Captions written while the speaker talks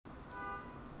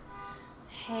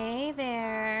Hey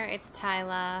there, it's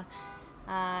Tyla.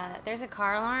 There's a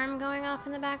car alarm going off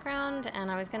in the background, and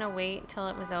I was going to wait till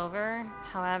it was over.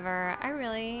 However, I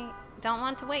really don't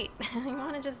want to wait. I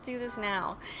want to just do this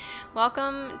now.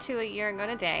 Welcome to A Year Ago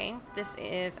Today. This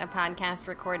is a podcast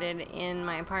recorded in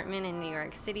my apartment in New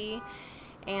York City,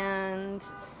 and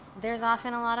there's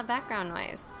often a lot of background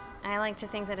noise. I like to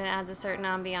think that it adds a certain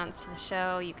ambiance to the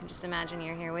show. You can just imagine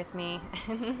you're here with me.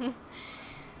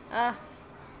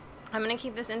 I'm going to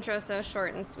keep this intro so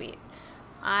short and sweet.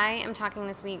 I am talking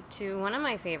this week to one of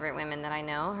my favorite women that I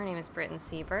know. Her name is Britian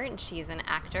Seibert, and she's an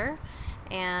actor.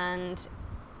 And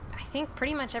I think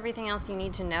pretty much everything else you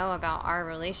need to know about our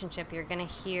relationship you're going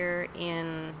to hear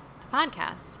in the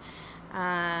podcast.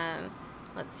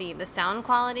 Let's see, the sound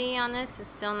quality on this is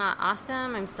still not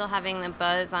awesome. I'm still having the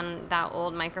buzz on that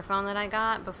old microphone that I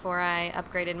got before I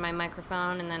upgraded my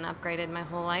microphone and then upgraded my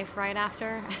whole life right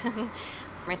after.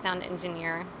 My sound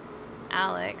engineer,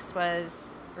 Alex, was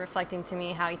reflecting to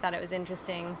me how he thought it was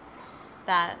interesting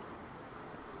that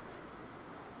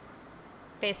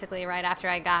basically right after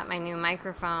I got my new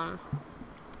microphone,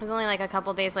 it was only like a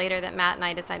couple days later that Matt and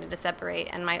I decided to separate,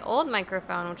 and my old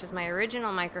microphone, which was my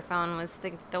original microphone, was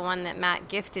the one that Matt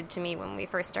gifted to me when we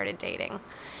first started dating.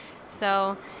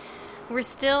 So we're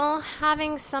still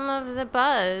having some of the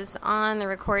buzz on the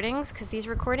recordings because these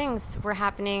recordings were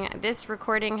happening. This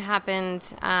recording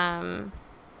happened,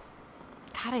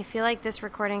 I feel like this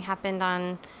recording happened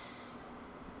on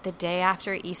the day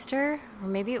after Easter, or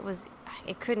maybe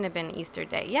it couldn't have been Easter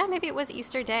Day. Yeah, maybe it was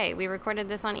Easter Day. We recorded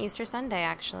this on Easter Sunday,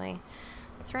 actually.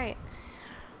 That's right.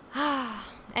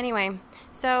 Anyway,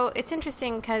 so it's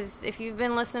interesting because if you've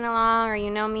been listening along or you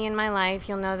know me in my life,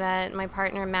 you'll know that my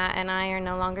partner Matt and I are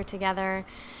no longer together.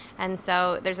 And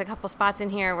so there's a couple spots in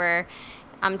here where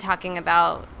I'm talking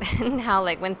about how,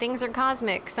 like, when things are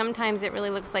cosmic, sometimes it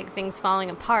really looks like things falling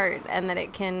apart, and that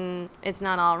it's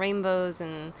not all rainbows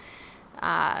and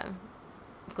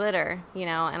glitter, you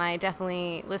know. And I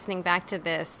definitely, listening back to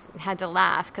this, had to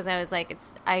laugh because I was like,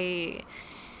 I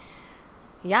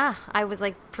was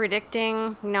like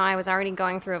predicting, I was already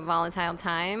going through a volatile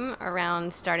time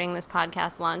around starting this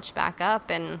podcast launch back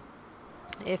up. And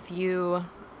if you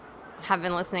have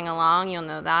been listening along, you'll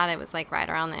know that it was like right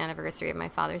around the anniversary of my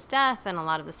father's death, and a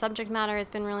lot of the subject matter has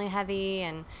been really heavy,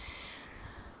 and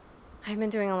I've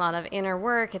been doing a lot of inner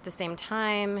work at the same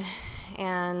time.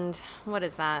 And what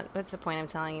is that? What's the point of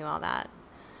telling you all that?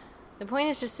 The point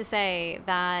is just to say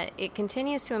that it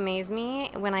continues to amaze me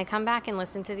when I come back and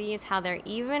listen to these, how they're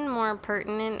even more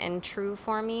pertinent and true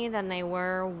for me than they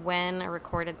were when I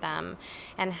recorded them.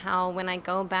 And how when I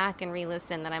go back and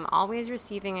re-listen, that I'm always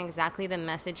receiving exactly the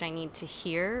message I need to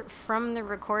hear from the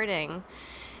recording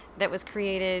that was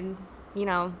created,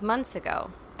 months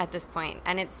ago at this point.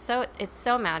 And it's so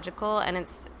magical, and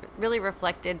it's really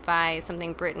reflected by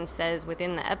something Britten says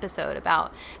within the episode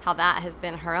about how that has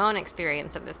been her own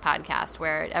experience of this podcast,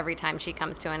 where every time she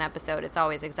comes to an episode, it's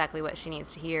always exactly what she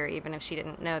needs to hear, even if she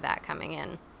didn't know that coming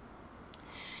in.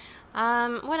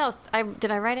 What else? Did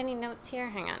I write any notes here?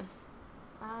 Hang on.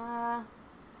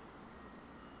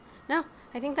 No,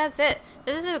 I think that's it.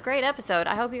 This is a great episode.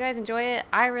 I hope you guys enjoy it.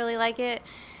 I really like it.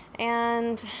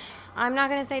 And I'm not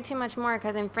going to say too much more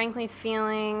because I'm frankly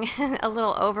feeling a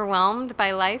little overwhelmed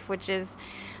by life, which is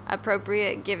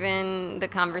appropriate given the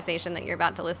conversation that you're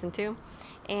about to listen to.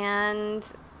 And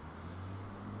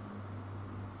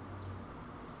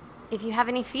if you have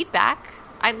any feedback,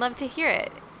 I'd love to hear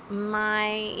it.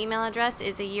 My email address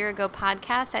is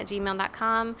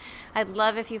ayearagopodcast@gmail.com. I'd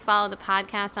love if you follow the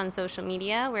podcast on social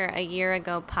media. We're A Year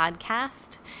Ago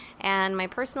Podcast. And my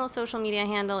personal social media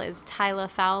handle is Tyla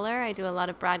Fowler. I do a lot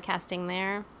of broadcasting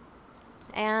there.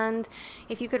 And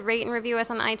if you could rate and review us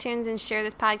on iTunes and share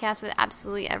this podcast with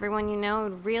absolutely everyone you know, I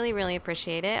would really, really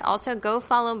appreciate it. Also, go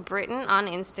follow Britten on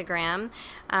Instagram.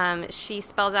 She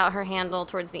spells out her handle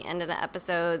towards the end of the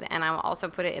episode, and I will also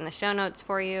put it in the show notes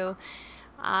for you.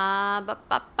 I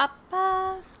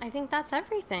think that's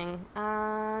everything.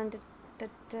 Well,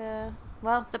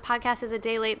 the podcast is a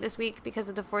day late this week because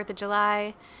of the 4th of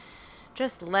July.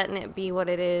 Just letting it be what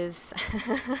it is.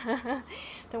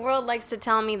 The world likes to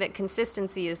tell me that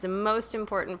consistency is the most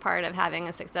important part of having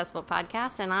a successful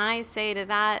podcast, and I say to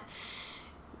that,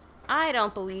 I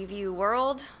don't believe you,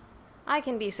 world. I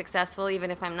can be successful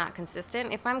even if I'm not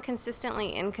consistent. If I'm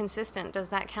consistently inconsistent, does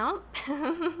that count?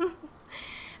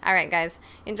 All right, guys.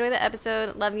 Enjoy the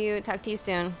episode. Love you. Talk to you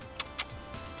soon.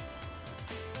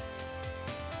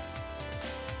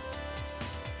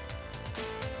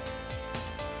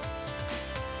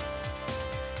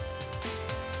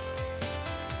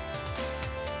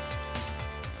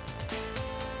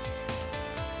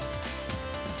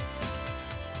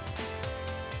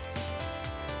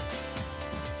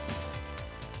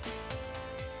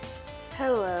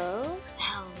 Hello?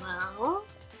 Hello?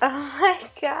 Oh my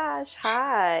gosh,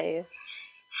 hi.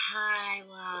 Hi,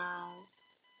 love.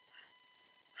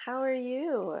 How are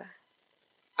you?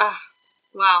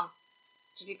 Well,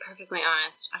 to be perfectly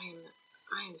honest, I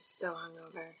am so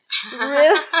hungover.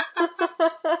 Really?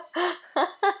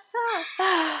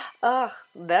 Ugh,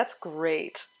 that's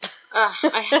great.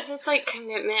 I have this,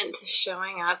 commitment to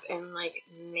showing up and,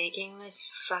 making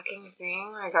this fucking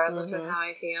thing regardless of how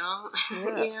I feel,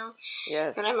 Yeah.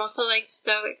 Yes. And I'm also,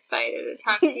 so excited to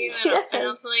talk to you, and Yes. I'm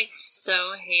also,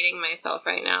 so hating myself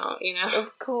right now,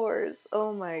 Of course.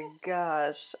 Oh my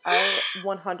gosh. I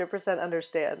 100%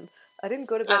 understand. I didn't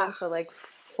go to bed until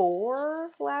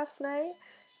 4 last night,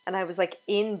 and I was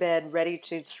in bed ready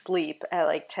to sleep at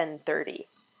 10:30.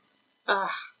 Ugh.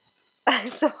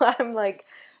 So I'm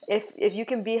if you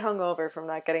can be hungover from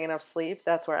not getting enough sleep,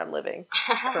 that's where I'm living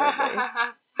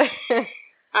currently.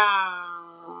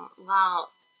 Well,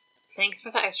 thanks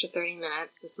for the extra 30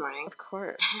 minutes this morning. Of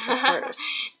course, of course.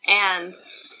 And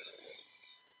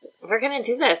we're going to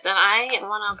do this, and I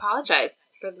want to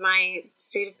apologize for my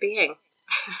state of being.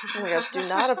 Oh my gosh, do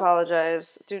not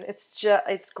apologize. Dude,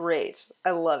 it's great.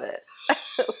 I love it.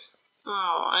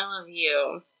 Oh, I love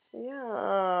you.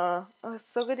 Yeah. Oh, it's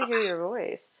so good to hear your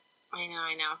voice. I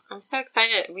know. I'm so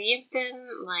excited. We've been,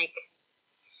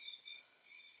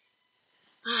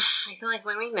 I feel like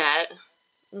when we met,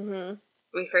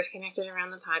 we first connected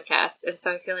around the podcast, and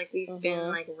so I feel like we've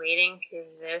been, waiting for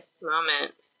this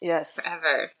moment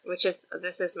forever,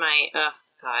 this is my, oh,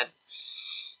 God.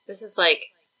 This is,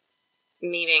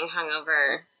 me being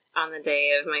hungover on the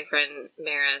day of my friend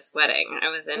Mara's wedding. I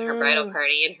was in her bridal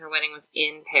party, and her wedding was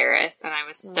in Paris, and I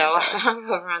was so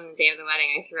hungover on the day of the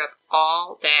wedding, I threw up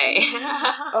all day.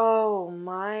 Oh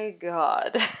my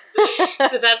God.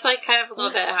 But that's, kind of a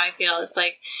little bit how I feel. It's,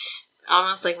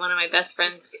 almost like one of my best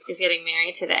friends is getting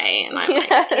married today, and I'm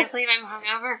I can't believe I'm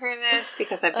hungover for this,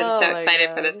 because I've been so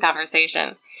excited for this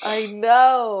conversation. I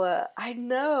know.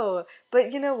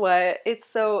 But you know what?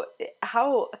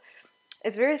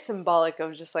 It's very symbolic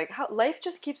of just how life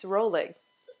just keeps rolling.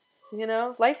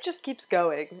 Life just keeps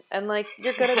going, and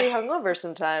you're gonna be hungover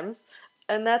sometimes,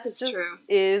 and that's just true.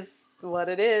 Is what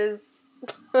it is.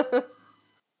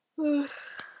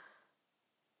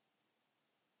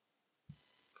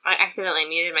 I accidentally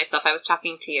muted myself. I was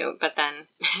talking to you, but then...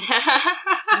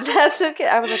 That's okay.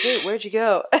 I was like, wait, where'd you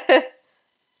go? I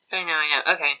know.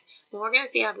 Okay. Well, we're going to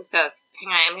see how this goes. Hang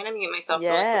on, I'm going to mute myself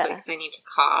really quickly because I need to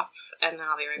cough, and then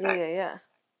I'll be right back. Yeah.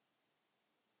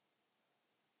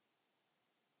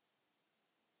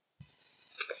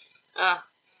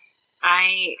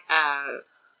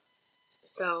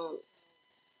 So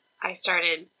I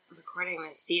started recording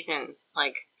this season,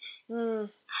 I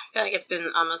feel like it's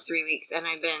been almost 3 weeks, and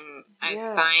I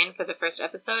was fine for the first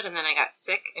episode, and then I got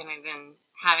sick, and I've been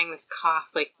having this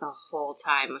cough, the whole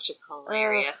time, which is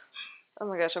hilarious. Oh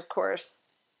my gosh, of course.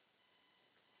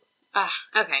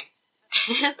 Okay.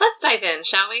 Let's dive in,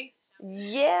 shall we?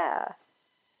 Yeah.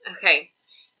 Okay.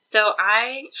 So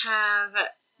I have,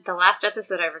 the last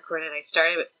episode I recorded, I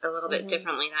started a little bit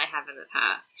differently than I have in the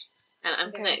past. And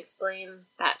I'm going to explain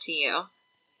that to you.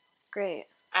 Great.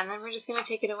 And then we're just going to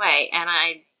take it away. And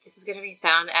this is going to be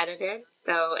sound edited,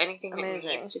 so anything that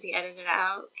needs to be edited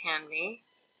out can be.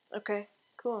 Okay,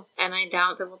 cool. And I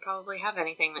doubt that we'll probably have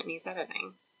anything that needs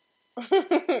editing.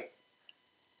 Oh,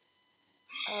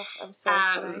 I'm so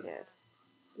excited.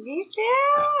 Me too!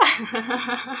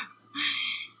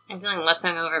 I'm feeling less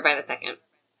hungover by the second.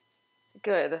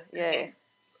 Good, yay. Okay.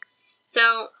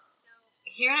 So,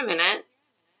 here in a minute,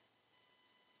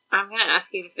 I'm going to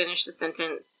ask you to finish the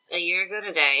sentence, a year ago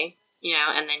today,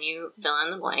 and then you fill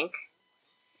in the blank.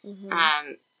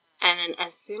 And then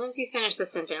as soon as you finish the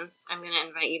sentence, I'm going to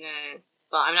invite you to,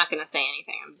 well, I'm not going to say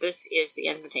anything. This is the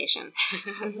invitation.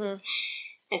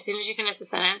 As soon as you finish the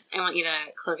sentence, I want you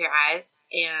to close your eyes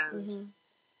and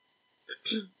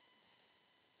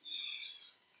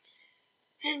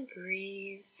and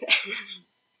breathe.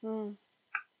 And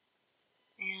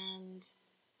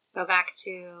go back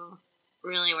to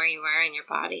really where you were in your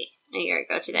body a year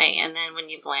ago today. And then when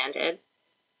you've landed,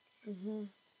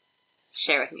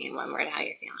 share with me in one word how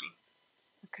you're feeling.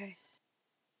 Okay.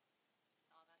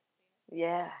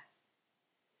 Yeah.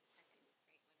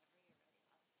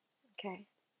 Okay.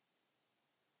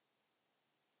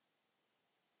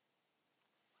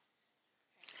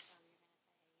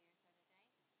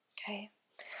 Okay.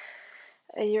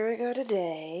 A year ago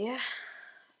today,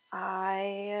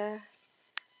 I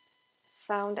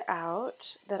found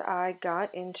out that I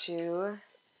got into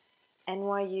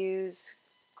NYU's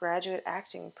graduate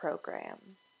acting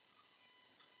program.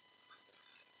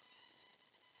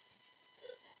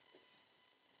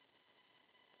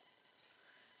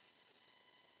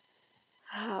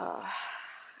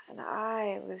 And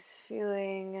I was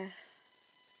feeling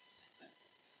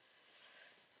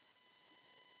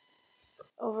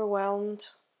overwhelmed.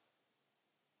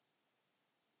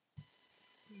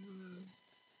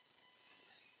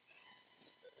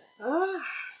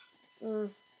 Mm.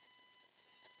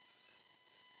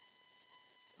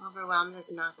 Overwhelmed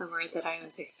is not the word that I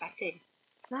was expecting.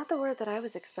 It's not the word that I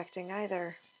was expecting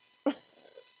either.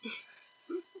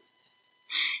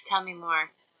 Tell me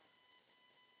more.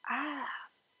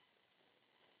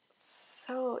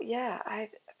 So yeah, I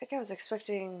think I was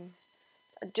expecting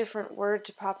a different word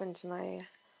to pop into my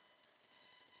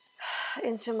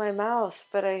mouth,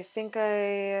 but I think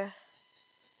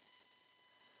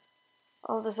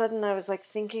all of a sudden I was like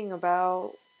thinking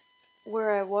about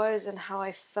where I was and how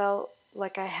I felt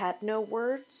like I had no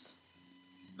words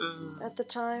at the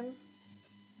time.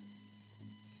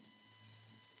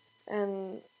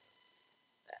 And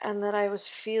that I was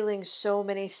feeling so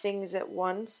many things at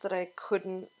once that I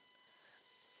couldn't.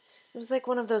 It was like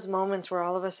one of those moments where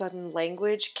all of a sudden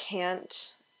language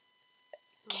can't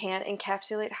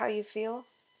encapsulate how you feel.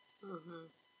 Mm-hmm.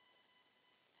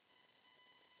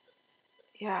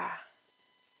 Yeah.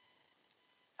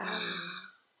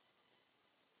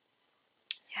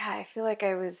 Yeah, I feel like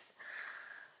I was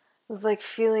like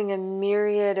feeling a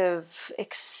myriad of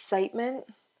excitement,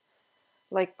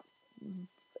 like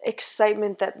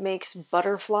excitement that makes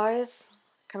butterflies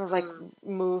kind of like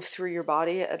move through your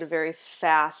body at a very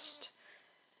fast,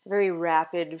 very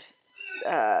rapid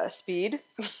speed.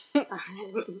 Did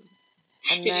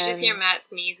you just hear Matt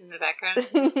sneeze in the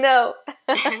background? No.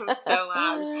 It was so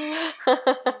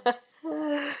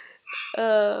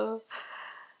loud.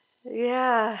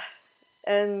 Yeah.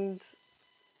 And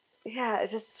yeah,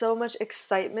 it's just so much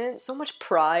excitement, so much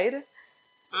pride.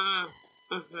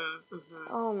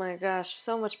 Oh my gosh,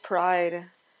 so much pride.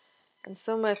 And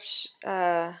so much,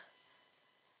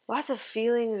 lots of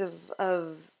feelings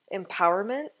of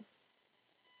empowerment.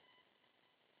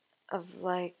 Of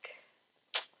like,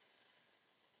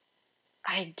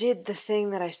 I did the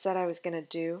thing that I said I was going to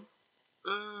do.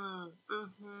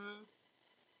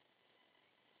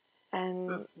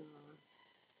 And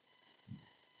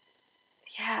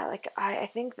yeah, like I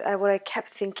think what I kept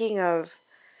thinking of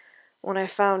when I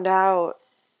found out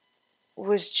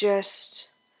was just,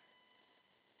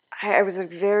 I was like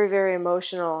very, very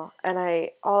emotional. And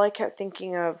all I kept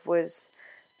thinking of was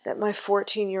that my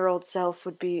 14-year-old self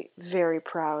would be very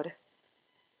proud.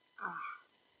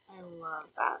 I love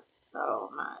that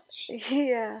so much.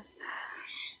 Yeah.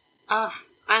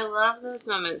 I love those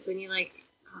moments when you're like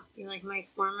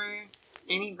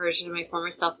any version of my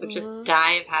former self would just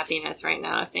die of happiness right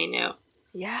now if they knew.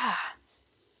 Yeah.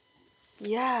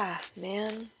 Yeah,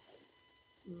 man.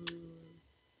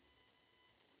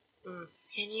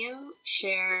 Can you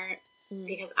share,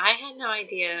 because I had no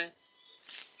idea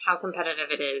how competitive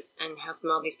it is and how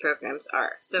small these programs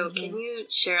are. So can you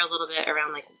share a little bit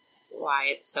around like why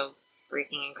it's so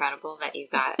freaking incredible that you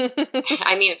got?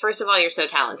 I mean, first of all, you're so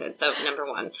talented. So number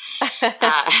one,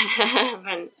 but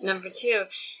number two,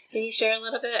 can you share a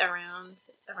little bit around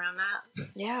that?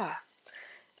 Yeah.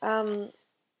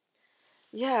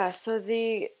 Yeah. So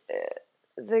the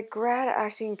grad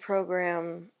acting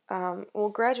program,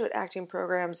 graduate acting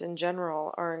programs in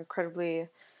general are incredibly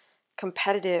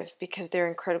competitive because they're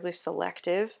incredibly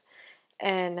selective.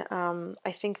 And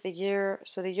I think the year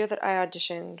that I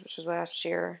auditioned, which was last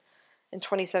year, in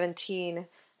 2017,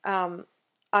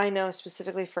 I know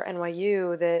specifically for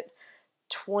NYU that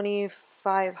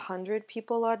 2,500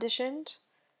 people auditioned,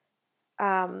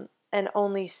 and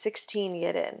only 16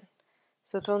 get in.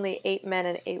 So it's only 8 men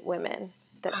and 8 women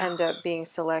that end up being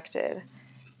selected.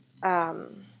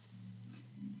 And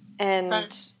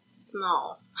that's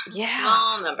small. Yeah.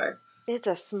 Small number. It's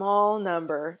a small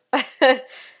number.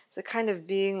 It's a kind of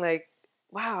being like,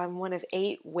 wow, I'm one of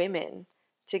 8 women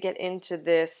to get into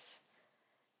this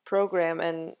program.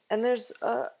 And there's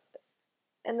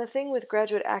and the thing with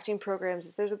graduate acting programs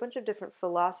is there's a bunch of different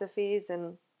philosophies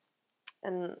and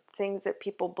things that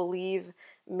people believe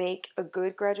make a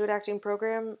good graduate acting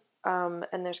program.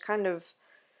 And there's kind of,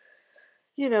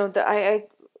 I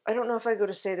don't know if I go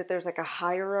to say that there's like a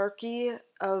hierarchy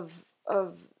of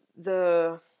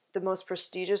the most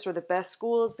prestigious or the best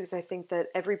schools, because I think that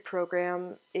every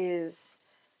program is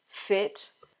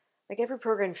every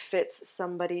program fits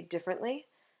somebody differently.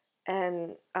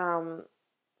 And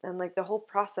like the whole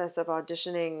process of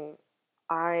auditioning,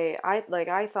 I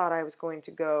thought I was going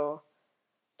to go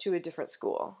to a different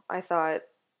school. I thought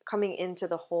coming into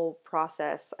the whole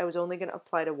process, I was only going to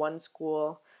apply to one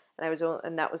school,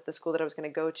 and that was the school that I was going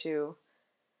to go to.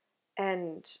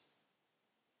 And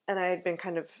I had been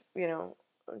kind of,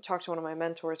 talked to one of my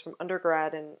mentors from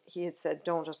undergrad, and he had said,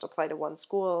 don't just apply to one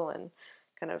school and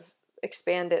kind of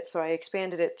expand it. So I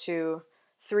expanded it to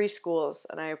 3 schools,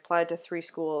 and I applied to 3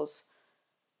 schools,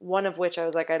 one of which I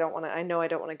was like, I know I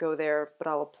don't want to go there, but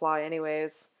I'll apply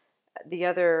anyways. The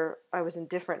other I was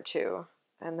indifferent to.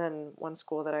 And then one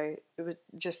school that I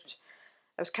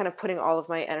was kind of putting all of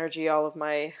my energy, all of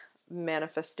my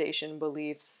manifestation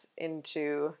beliefs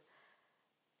into,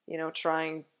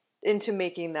 trying into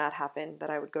making that happen,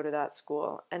 that I would go to that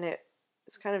school. And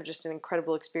it's kind of just an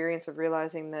incredible experience of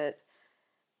realizing that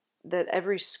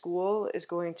every school is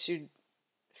going to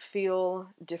feel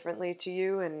differently to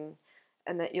you, and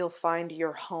that you'll find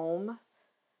your home.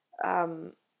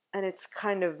 And it's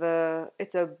kind of a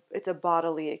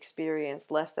bodily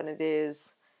experience less than it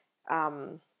is.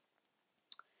 So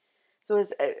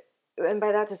as and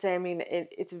by that to say, I mean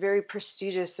it's very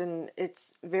prestigious and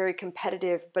it's very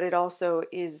competitive, but it also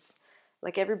is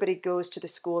like everybody goes to the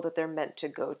school that they're meant to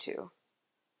go to.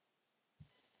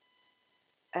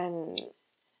 And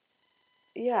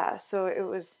yeah, so it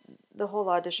was, the whole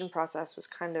audition process was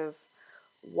kind of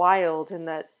wild in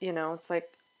that, it's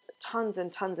like tons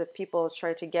and tons of people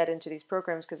try to get into these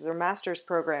programs because they're master's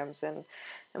programs, and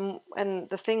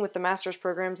the thing with the master's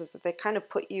programs is that they kind of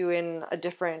put you in a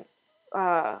different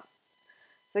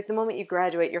it's like the moment you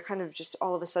graduate, you're kind of just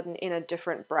all of a sudden in a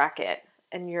different bracket,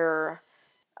 and you're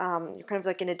kind of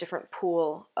like in a different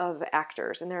pool of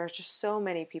actors, and there are just so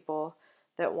many people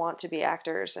that want to be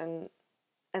actors, and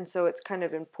so it's kind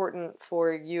of important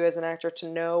for you as an actor to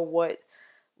know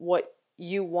what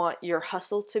you want your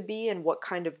hustle to be and what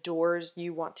kind of doors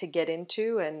you want to get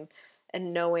into, and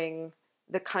knowing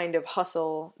the kind of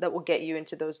hustle that will get you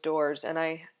into those doors. And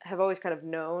I have always kind of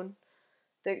known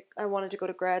that I wanted to go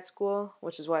to grad school,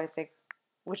 which is why my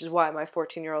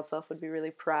 14-year-old self would be really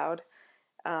proud,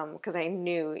 because I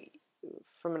knew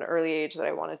from an early age that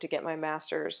I wanted to get my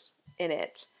master's in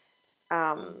it.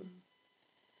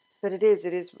 But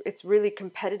it's really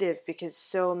competitive because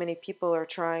so many people are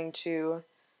trying to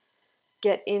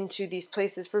get into these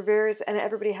places for various, and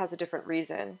everybody has a different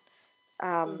reason.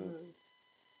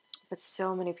 But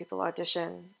so many people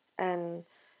audition, and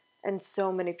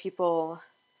so many people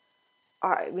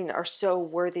are so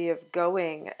worthy of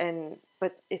going,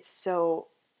 but it's so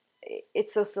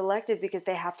selective because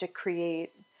they have to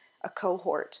create a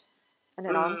cohort and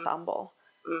an ensemble.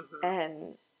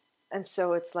 And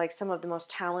so it's like some of the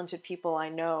most talented people I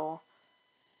know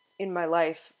in my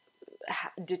life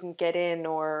didn't get in,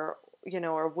 or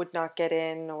would not get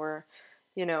in, or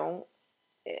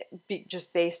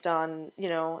just based on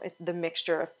the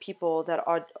mixture of people that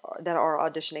are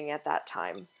auditioning at that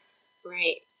time.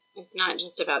 Right. It's not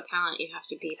just about talent. You have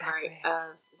to be Exactly.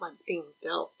 part of what's being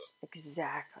built.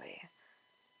 Exactly.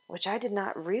 Which I did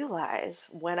not realize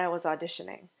when I was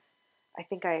auditioning. I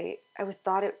think I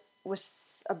thought it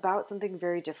was about something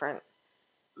very different.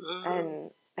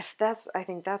 And I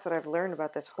think that's what I've learned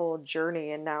about this whole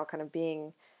journey, and now kind of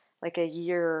being like a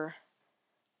year,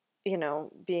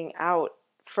 being out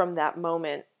from that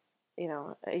moment,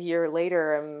 a year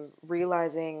later, I'm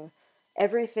realizing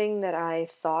everything that I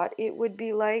thought it would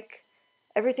be like,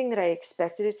 everything that I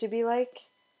expected it to be like,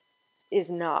 is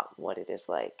not what it is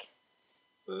like.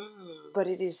 But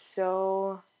it is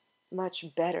so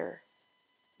much better.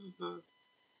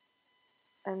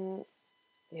 And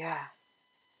yeah.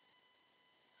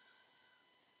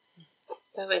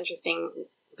 It's so interesting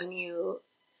when you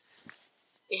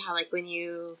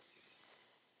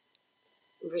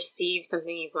receive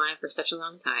something you've wanted for such a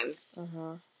long time,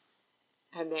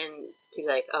 and then to be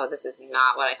like, oh, this is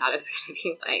not what I thought it was going to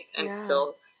be like. I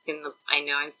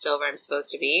know I'm still where I'm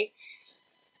supposed to be.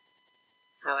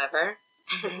 However,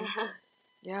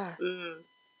 Yeah.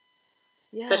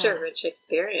 Yeah. Such a rich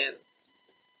experience.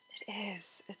 It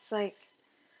is. It's like,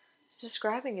 I was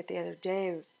describing it the other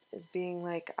day as being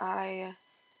like, I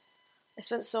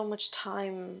spent so much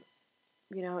time,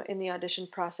 in the audition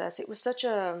process. It was such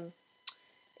a,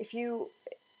 if you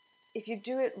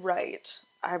do it right,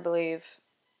 I believe,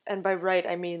 and by right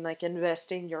I mean like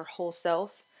investing your whole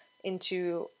self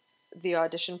into the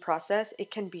audition process, it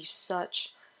can be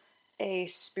such a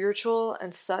spiritual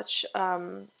and such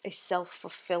a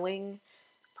self-fulfilling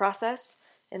process.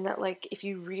 And that, like, if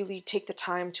you really take the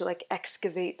time to like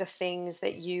excavate the things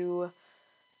that you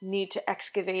need to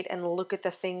excavate, and look at the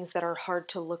things that are hard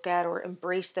to look at, or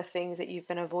embrace the things that you've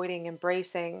been avoiding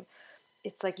embracing,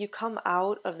 it's like you come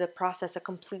out of the process a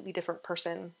completely different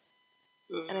person.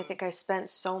 And I think I spent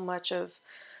so much of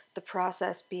the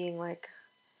process being like,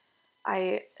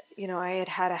 I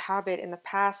had a habit in the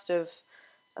past of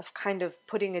kind of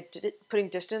putting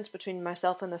distance between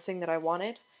myself and the thing that I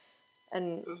wanted.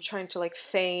 and trying to like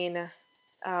feign,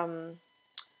 trying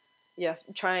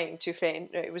to feign.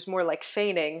 It was more like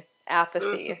feigning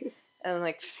apathy and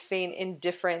like feign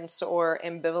indifference or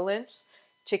ambivalence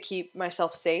to keep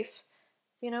myself safe.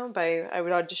 I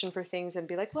would audition for things and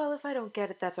be like, well, if I don't get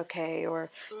it, that's okay.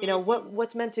 Or,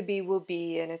 what's meant to be will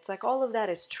be. And it's like, all of that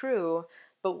is true.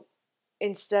 But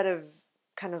instead of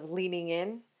kind of leaning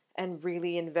in and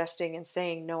really investing and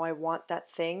saying, no, I want that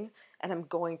thing and I'm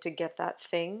going to get that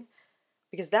thing,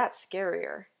 because that's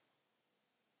scarier.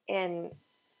 And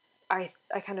I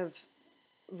kind of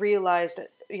realized,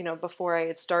 before I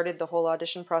had started the whole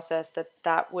audition process,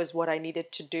 that was what I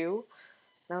needed to do.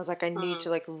 And I was like, I need to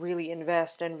like really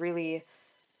invest and really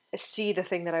see the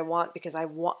thing that I want, because I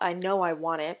know I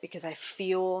want it, because I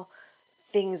feel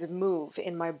things move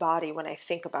in my body when I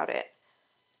think about it.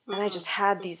 And I just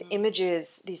had these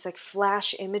images, these like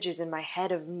flash images in my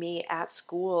head of me at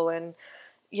school and,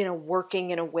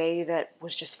 working in a way that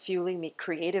was just fueling me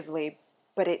creatively.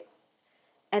 But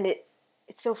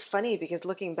it's so funny, because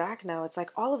looking back now, it's like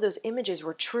all of those images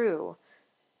were true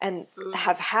and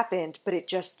have happened, but it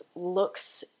just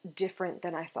looks different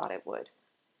than I thought it would.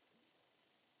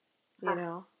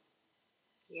 Yeah.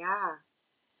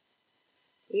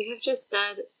 You have just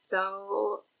said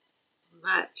so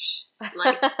much.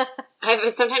 Like,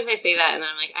 sometimes I say that and then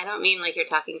I'm like, I don't mean like you're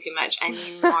talking too much. I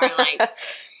mean more like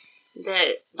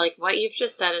that, like what you've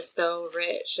just said is so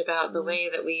rich about the way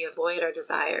that we avoid our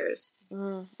desires.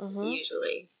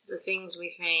 Usually. The things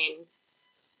we feign.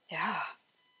 Yeah.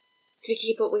 To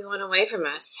keep what we want away from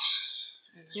us.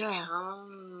 Like, how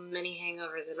many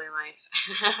hangovers in my life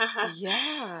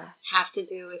have to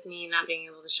do with me not being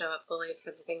able to show up fully for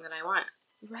the thing that I want.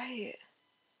 Right.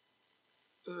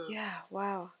 Yeah,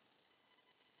 wow.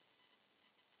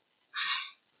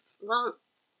 Well,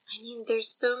 I mean, there's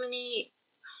so many...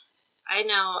 I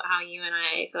know how you and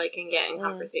I feel like can get in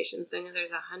conversations. I know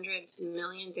there's 100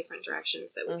 million different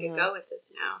directions that we could go with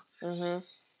this now.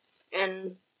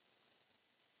 And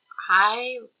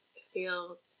I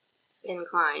feel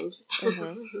inclined to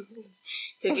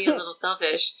be a little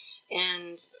selfish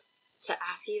and to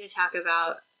ask you to talk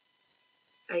about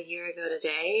a year ago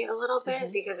today a little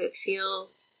bit, because it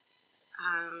feels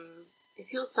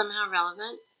somehow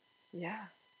relevant. Yeah.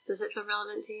 Does it feel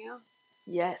relevant to you?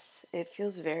 Yes, it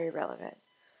feels very relevant.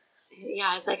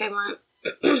 Yeah, it's like I want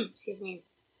excuse me.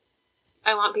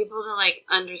 I want people to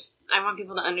I want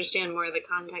people to understand more of the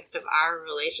context of our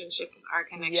relationship and our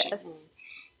connection,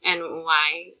 and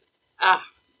why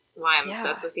I'm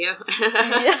obsessed with you.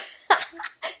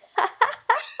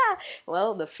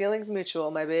 Well, the feeling's mutual,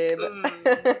 my babe.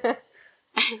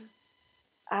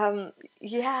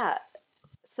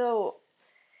 So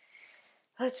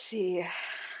let's see,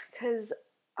 because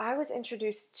I was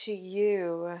introduced to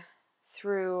you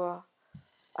through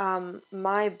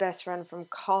my best friend from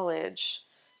college,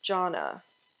 Jonna.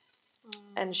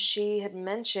 And she had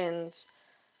mentioned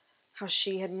how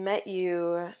she had met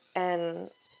you and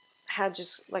had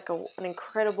just like an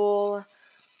incredible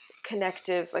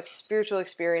connective, like spiritual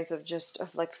experience of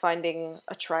like finding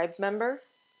a tribe member.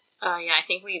 Yeah, I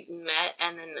think we met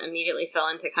and then immediately fell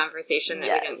into conversation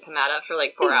that we didn't come out of for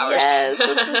like 4 hours. Yes,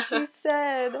 that's what she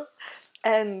said.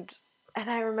 And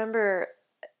I remember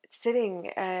sitting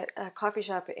at a coffee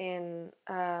shop in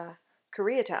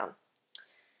Koreatown,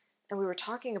 and we were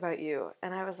talking about you,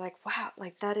 and I was like, wow,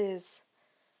 like that's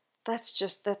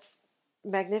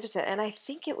magnificent. And I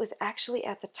think it was actually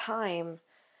at the time,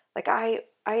 like I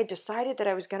had decided that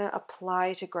I was going to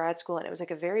apply to grad school, and it was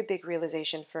like a very big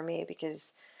realization for me,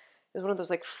 because it was one of those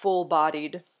like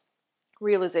full-bodied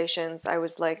realizations. I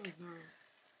was like,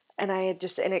 and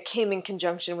it came in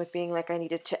conjunction with being like, I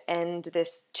needed to end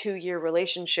this 2-year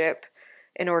relationship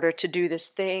in order to do this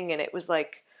thing. And it was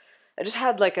like, I just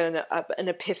had like an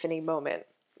epiphany moment,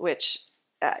 which,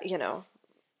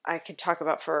 I could talk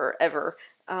about forever.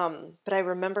 But I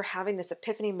remember having this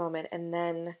epiphany moment and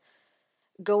then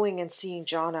going and seeing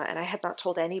Jonna, and I had not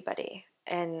told anybody.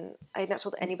 And I had not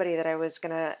told anybody that I was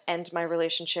going to end my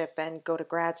relationship and go to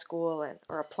grad school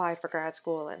or apply for grad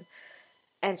school.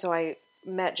 And so I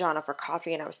met Jonna for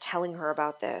coffee, and I was telling her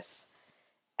about this.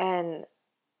 And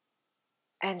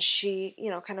she,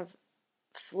 kind of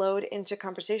flowed into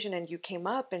conversation, and you came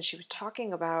up and she was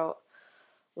talking about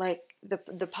like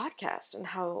the podcast, and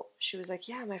how she was like,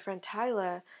 yeah, my friend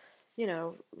Tyla,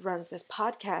 runs this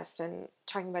podcast, and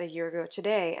talking about a year ago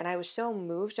today. And I was so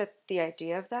moved at the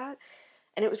idea of that.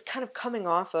 And it was kind of coming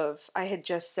off of, I had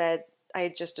just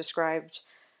described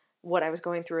what I was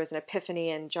going through as an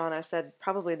epiphany, and Jonna said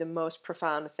probably the most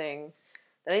profound thing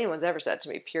that anyone's ever said to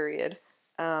me, period.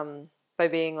 By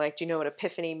being like, do you know what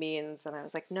epiphany means? And I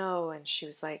was like, no. And she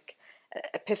was like,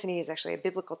 Epiphany is actually a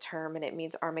biblical term, and it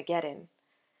means Armageddon.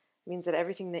 It means that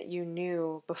everything that you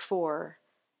knew before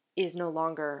is no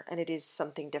longer, and it is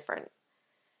something different.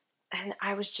 And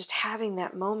I was just having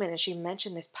that moment, and she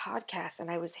mentioned this podcast, and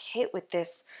I was hit with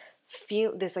this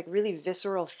like really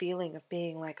visceral feeling of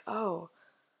being like, oh,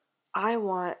 I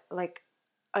want, like,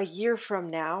 a year from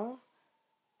now,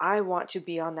 I want to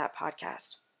be on that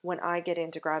podcast when I get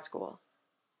into grad school.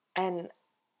 And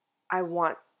I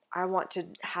want to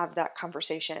have that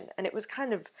conversation. And it was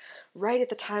kind of right at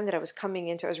the time that I was coming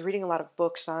into, I was reading a lot of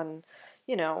books on,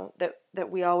 that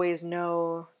we always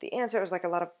know the answer. It was like a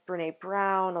lot of Brene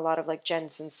Brown, a lot of like Jen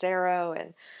Sincero,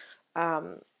 and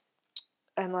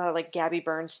a lot of like Gabby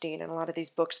Bernstein, and a lot of these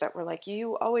books that were like,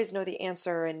 you always know the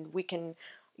answer, and we can,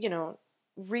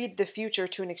 read the future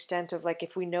to an extent of like,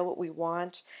 if we know what we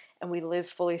want and we live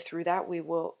fully through that,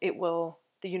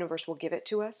 the universe will give it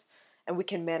to us, and we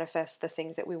can manifest the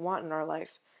things that we want in our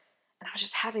life. And I was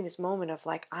just having this moment of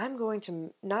like,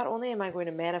 not only am I going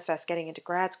to manifest getting into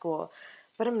grad school,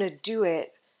 but I'm going to do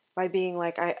it by being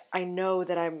like, I know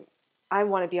that I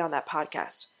want to be on that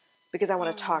podcast because I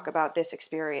want to talk about this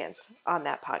experience on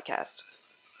that podcast.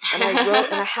 And I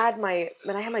wrote, and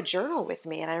I had my journal with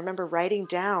me, and I remember writing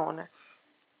down,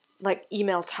 like,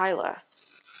 email Tyler,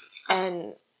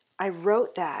 and I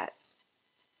wrote that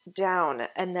down,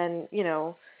 and then,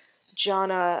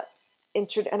 Jonna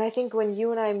and I think when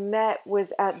you and I met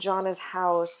was at Jonna's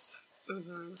house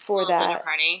for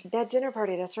that dinner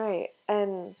party. That's right.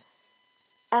 And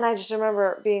I just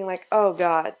remember being like, oh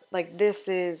God, like, this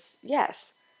is,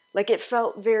 yes. Like, it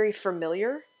felt very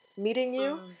familiar meeting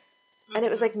you. And it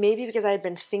was like, maybe because I had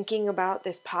been thinking about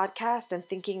this podcast and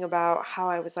thinking about how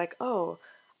I was like, oh,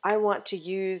 I want to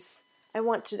do that. I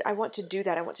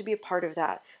want to be a part of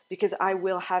that, because I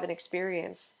will have an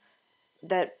experience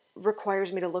that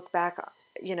requires me to look back,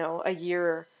 a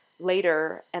year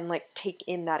later and like take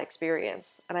in that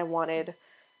experience. And I wanted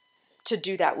to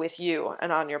do that with you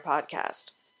and on your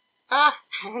podcast. Yeah.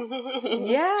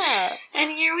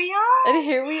 And here we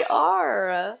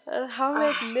are. How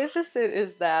magnificent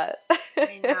is that?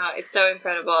 I know. It's so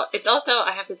incredible. It's also,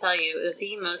 I have to tell you,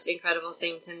 the most incredible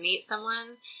thing to meet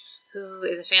someone who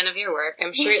is a fan of your work.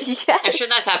 I'm sure Yes. I'm sure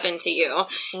that's happened to you.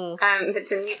 But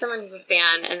to meet someone who's a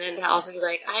fan, and then to also be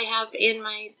like, I have in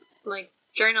my like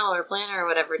journal or planner or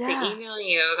whatever to email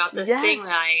you about this thing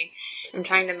that I am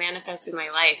trying to manifest in my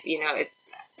life.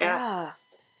 It's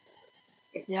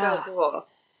it's so cool.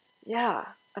 Yeah.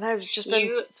 And I've just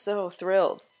been so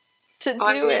thrilled to do it.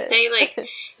 I was going to say, like,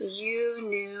 you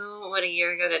knew what a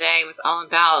year ago today was all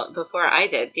about before I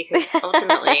did, because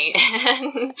ultimately,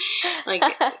 like,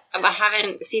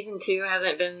 season 2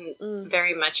 hasn't been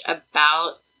very much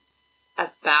about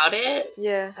it.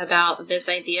 Yeah. About this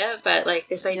idea, but, like,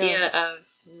 this idea of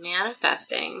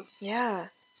manifesting. Yeah.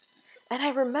 And I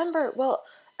remember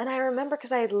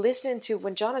because I had listened to,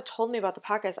 when Jonna told me about the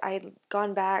podcast, I had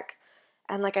gone back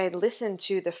and, like, I had listened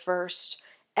to the first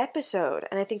episode,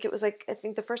 and I think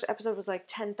the first episode was like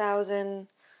 10,000.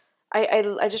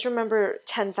 I just remember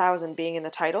 10,000 being in the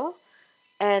title,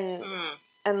 and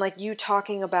like you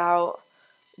talking about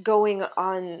going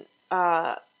and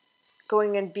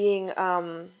being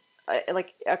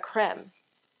like a creme,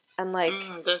 and like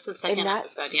that's the second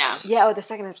episode, the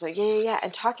second episode,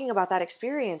 and talking about that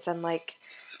experience, and like,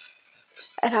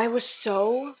 and I was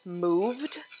so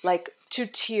moved, like, to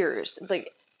tears.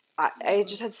 Like, I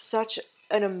just had such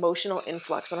an emotional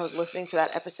influx when I was listening to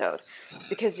that episode,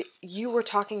 because you were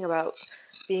talking about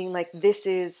being like, this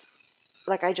is,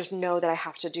 like, I just know that I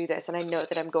have to do this, and I know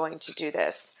that I'm going to do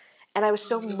this. And I was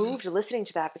so moved listening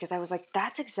to that, because I was like,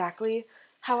 that's exactly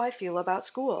how I feel about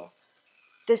school.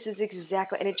 This is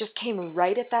exactly, and it just came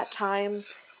right at that time,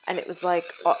 and it was like,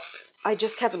 I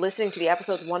just kept listening to the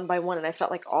episodes one by one, and I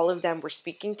felt like all of them were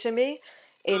speaking to me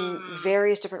in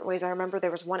various different ways. I remember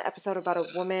there was one episode about a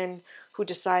woman who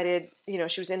decided,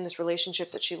 she was in this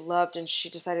relationship that she loved, and she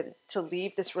decided to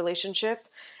leave this relationship.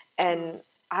 And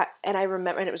I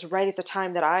remember, and it was right at the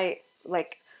time that I,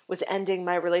 like, was ending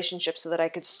my relationship so that I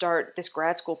could start this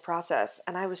grad school process.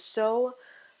 And I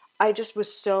just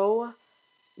was so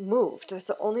moved. That's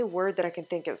the only word that I can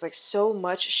think. It was like so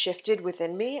much shifted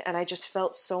within me, and I just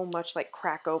felt so much like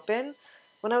crack open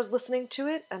when I was listening to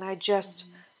it. And I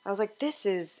was like, this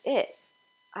is it.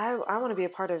 I want to be a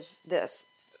part of this.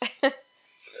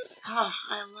 Oh,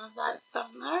 I love that so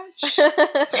much.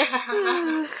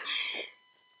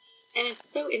 And it's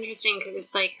so interesting, because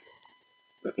it's like,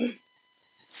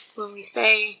 when we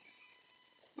say,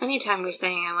 anytime we're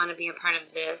saying I want to be a part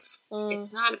of this,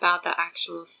 it's not about the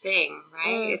actual thing,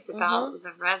 right? It's about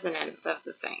the resonance of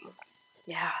the thing.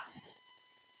 Yeah.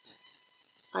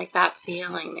 It's like that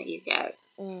feeling that you get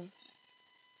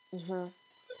Mm-hmm.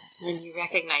 when you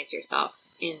recognize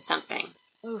yourself in something.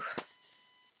 Oof.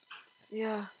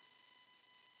 Yeah.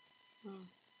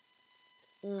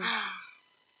 Mm.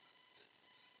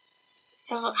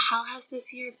 So how has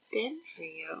this year been for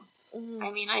you? Mm. I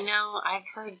mean, I know I've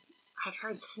heard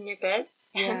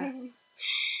snippets. Yeah.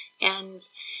 And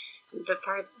the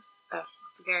parts,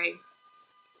 it's very,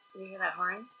 you hear that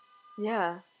horn?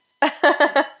 Yeah.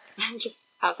 I'm just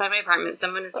outside my apartment.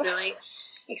 Someone is really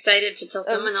excited to tell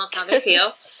someone else how they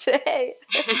feel. Say.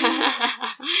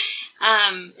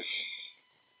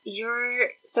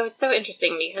 So it's so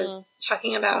interesting because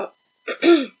talking about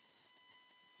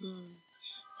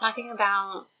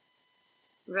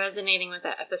resonating with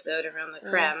that episode around the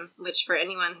creme, which for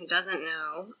anyone who doesn't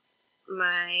know,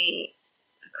 my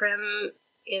creme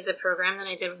is a program that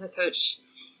I did with a coach,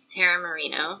 Tara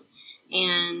Marino,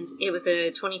 and it was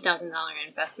a $20,000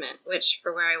 investment, which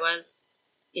for where I was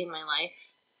in my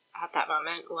life at that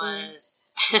moment was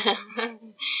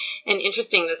an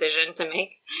interesting decision to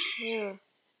make. Yeah.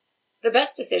 The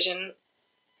best decision,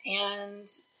 and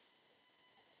the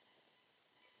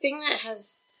thing that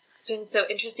has been so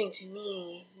interesting to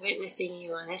me witnessing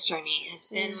you on this journey has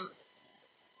been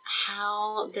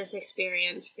how this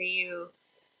experience for you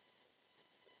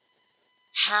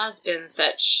has been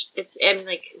such,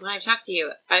 like, when I've talked to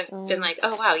you, it's been like,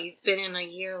 oh wow, you've been in a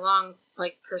year-long,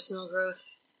 like, personal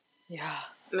growth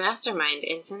mastermind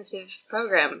intensive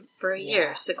program for a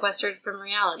year, sequestered from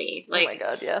reality. Like, oh my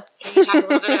God, yeah. Can you talk a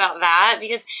little bit about that?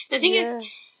 Because the thing is,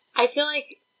 I feel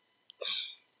like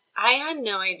I had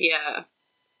no idea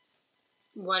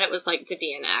what it was like to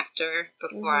be an actor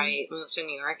before I moved to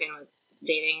New York and was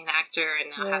dating an actor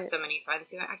and now have so many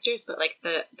friends who are actors, but like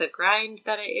the grind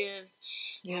that it is,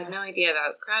 I have no idea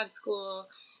about grad school,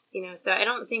 so I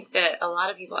don't think that a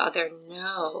lot of people out there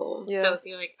know. So if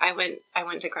you're like, I went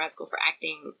to grad school for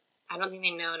acting, I don't think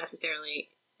they know necessarily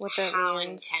what that how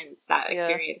means. intense that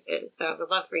experience is. So I would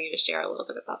love for you to share a little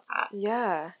bit about that.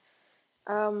 Yeah.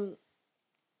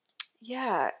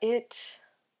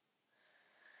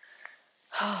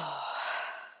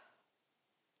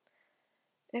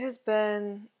 It has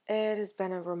been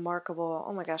a remarkable,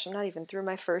 oh my gosh, I'm not even through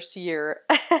my first year.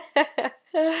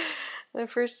 My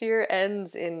first year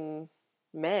ends in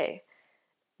May,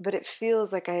 but it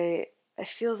feels like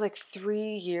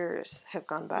 3 years have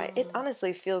gone by. It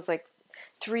honestly feels like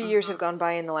 3 years have gone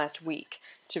by in the last week,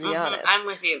 to be honest. I'm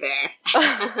with you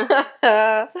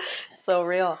there. So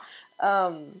real.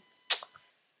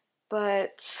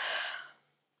 But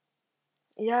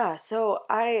yeah, so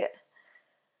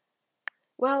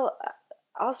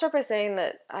I'll start by saying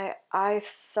that I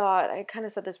thought, I kind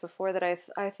of said this before, that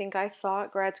I think I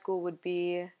thought grad school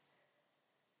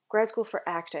for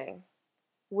acting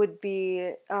would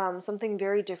be something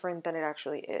very different than it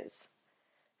actually is.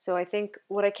 So I think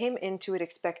what I came into it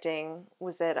expecting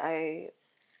was that I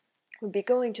would be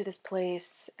going to this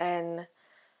place, and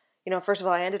first of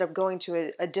all, I ended up going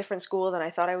to a different school than I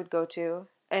thought I would go to,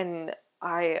 and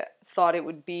I thought it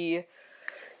would be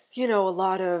a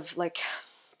lot of like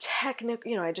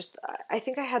technical, I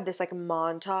think I had this like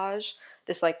montage,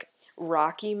 this like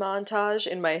Rocky montage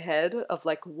in my head of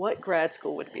like what grad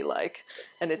school would be like.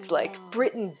 And it's like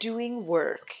Britain doing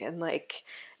work, and like,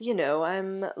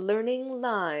 I'm learning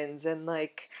lines, and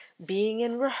like being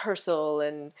in rehearsal,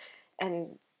 and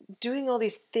doing all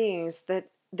these things that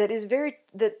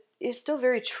is still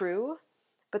very true,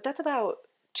 but that's about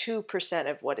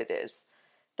 2% of what it is.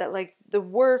 That like the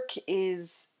work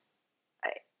is,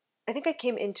 I think I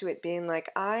came into it being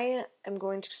like, I am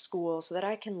going to school so that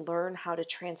I can learn how to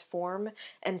transform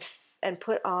and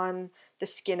put on the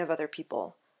skin of other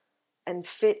people and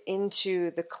fit into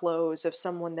the clothes of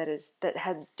someone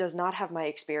does not have my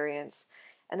experience,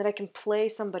 and that I can play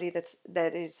somebody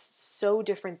that is so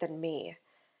different than me.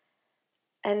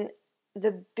 And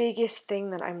the biggest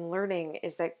thing that I'm learning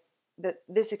is that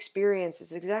this experience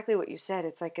is exactly what you said.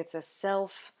 It's like it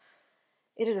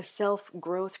is a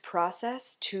self-growth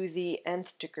process to the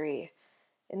nth degree.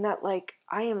 In that, like,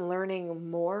 I am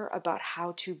learning more about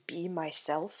how to be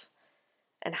myself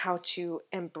and how to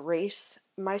embrace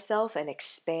myself and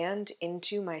expand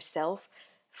into myself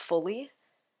fully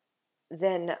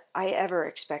than I ever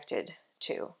expected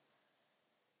to.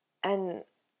 And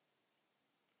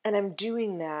I'm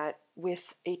doing that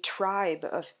with a tribe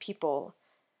of people,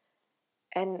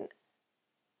 and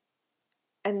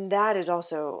that is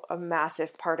also a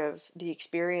massive part of the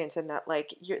experience, in that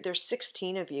like there's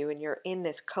 16 of you and you're in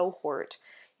this cohort,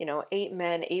 8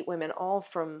 men, 8 women, all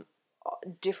from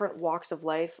different walks of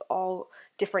life, all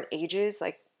different ages.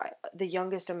 Like the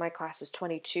youngest in my class is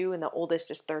 22 and the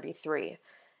oldest is 33.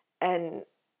 and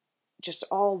just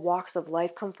all walks of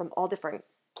life, come from all different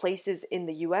places in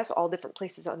the US, all different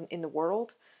places in the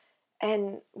world.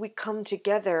 And we come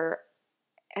together,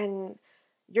 and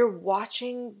you're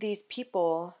watching these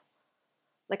people.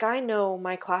 Like, I know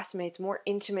my classmates more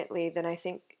intimately than I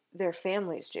think their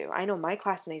families do. I know my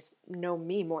classmates know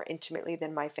me more intimately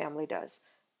than my family does,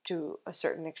 to a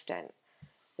certain extent.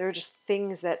 There are just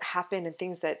things that happen and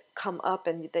things that come up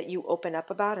and that you open up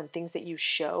about and things that you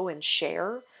show and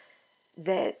share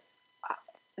that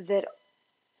that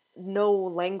no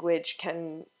language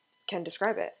can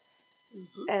describe it.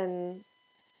 Mm-hmm.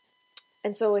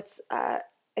 And so it's I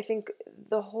think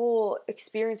the whole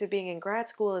experience of being in grad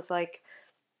school is like,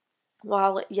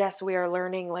 while yes, we are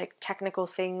learning like technical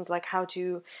things like how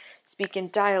to speak in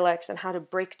dialects and how to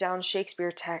break down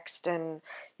Shakespeare text, and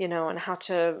and how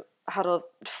to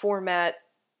format,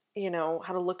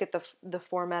 how to look at the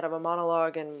format of a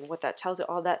monologue and what that tells you,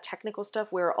 all that technical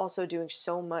stuff. We're also doing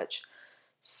so much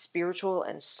spiritual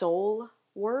and soul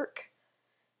work,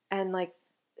 and like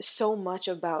so much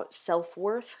about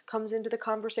self-worth comes into the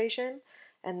conversation,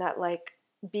 and that like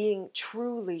being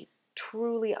truly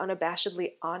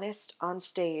unabashedly honest on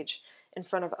stage in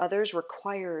front of others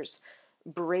requires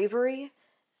bravery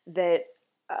that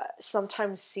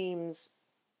sometimes seems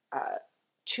uh,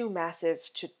 too massive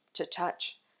to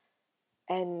touch.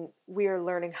 And we are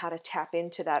learning how to tap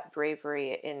into that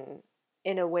bravery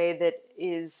in a way that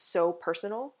is so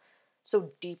personal,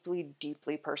 so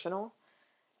deeply personal.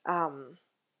 um,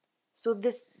 so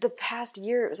the past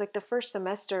year, it was like the first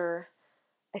semester,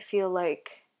 I feel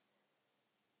like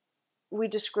we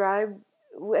described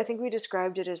I think we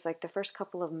described it as like the first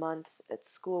couple of months at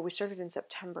school. We started in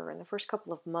September, and the first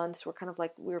couple of months were kind of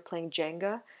like we were playing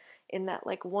Jenga, in that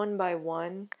like one by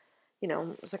one, it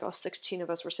was like all 16 of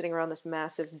us were sitting around this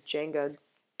massive Jenga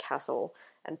castle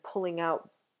and pulling out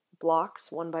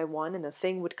blocks one by one, and the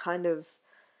thing would kind of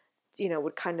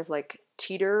like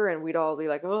teeter, and we'd all be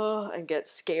like, oh, and get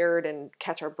scared and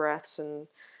catch our breaths and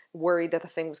worried that the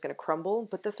thing was going to crumble,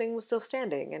 but the thing was still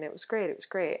standing, and it was great. It was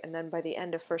great. And then by the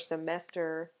end of first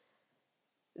semester,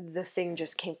 the thing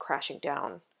just came crashing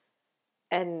down.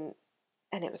 And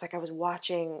it was like I was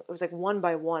watching, it was like one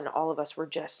by one, all of us were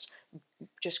just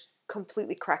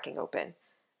completely cracking open.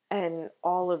 And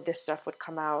all of this stuff would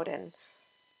come out, and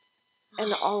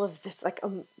all of this like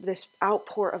this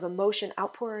outpour of emotion,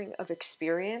 outpouring of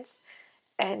experience.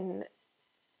 and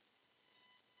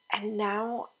and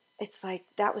now it's like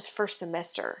that was first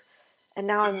semester, and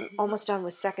now I'm almost done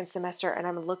with second semester, and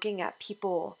I'm looking at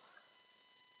people,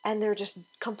 and they're just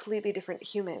completely different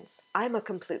humans. I'm a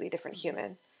completely different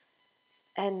human,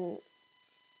 and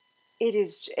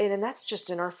and that's just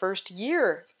in our first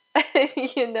year.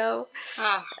 you know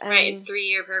Oh, right. It's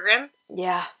 3-year program.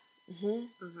 Yeah.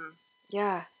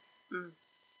 Yeah. Mm.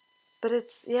 But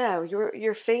it's, yeah,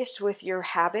 you're faced with your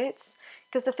habits,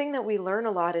 because the thing that we learn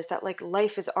a lot is that like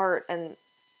life is art, and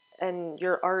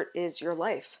your art is your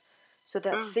life. So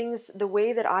that the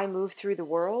way that I move through the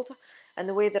world, and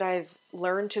the way that I've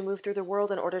learned to move through the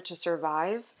world in order to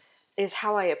survive, is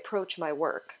how I approach my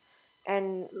work.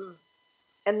 And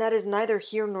and that is neither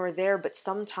here nor there, but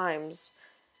sometimes,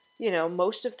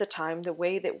 most of the time, the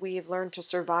way that we've learned to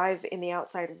survive in the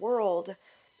outside world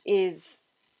is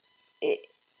it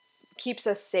keeps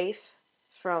us safe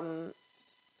from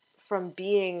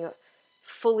being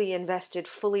fully invested,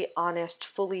 fully honest,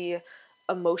 fully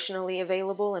emotionally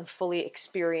available, and fully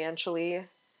experientially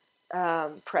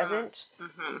present.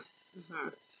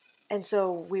 And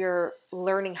so we're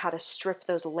learning how to strip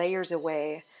those layers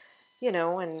away,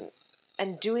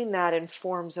 and doing that in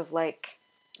forms of like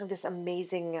this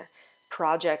amazing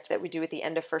project that we do at the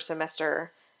end of first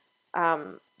semester,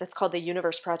 that's called the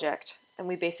Universe Project. And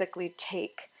we basically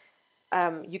take,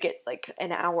 you get like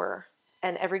an hour,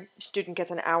 and every student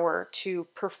gets an hour to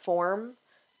perform,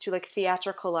 to like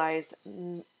theatricalize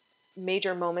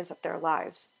major moments of their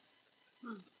lives.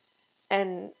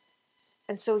 And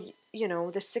so,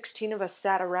 the 16 of us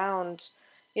sat around,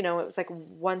 it was like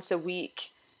once a week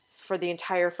for the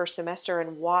entire first semester,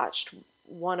 and watched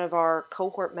one of our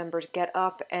cohort members get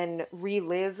up and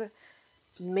relive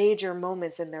major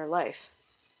moments in their life,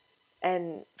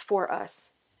 and for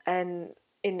us, and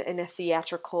in a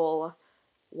theatrical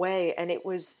way. And it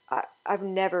was, I've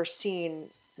never seen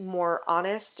more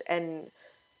honest and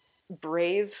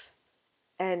brave,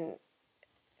 and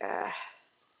uh,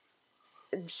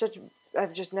 such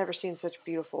I've just never seen such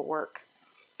beautiful work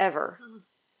ever.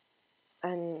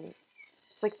 And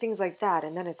it's like things like that.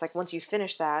 And then it's like once you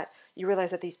finish that, you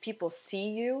realize that these people see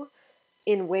you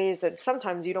in ways that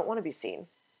sometimes you don't want to be seen.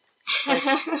 It's like,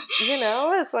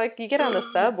 it's like you get on the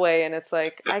subway and it's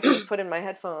like I can just put in my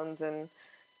headphones and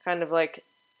kind of like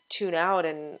tune out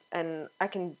and I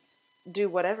can do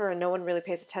whatever and no one really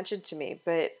pays attention to me.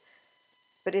 But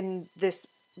in this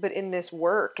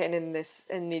work and in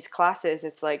these classes,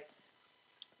 it's like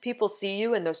people see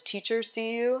you and those teachers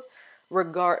see you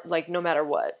like no matter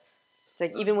what. It's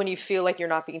like even when you feel like you're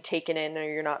not being taken in or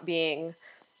you're not being,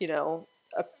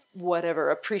 whatever,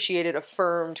 appreciated,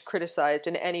 affirmed, criticized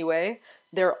in any way,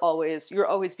 you're always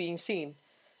being seen.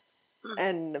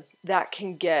 And that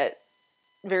can get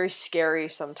very scary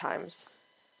sometimes.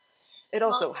 It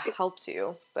also helps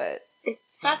you, but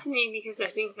it's fascinating because I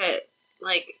think that,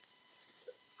 like,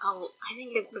 I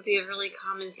think it would be a really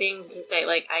common thing to say,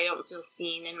 like, I don't feel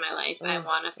seen in my life. I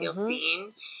want to feel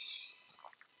seen.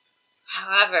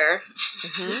 However,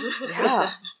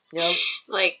 yeah, yep.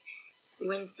 Like,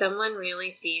 when someone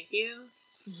really sees you,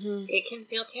 it can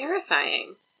feel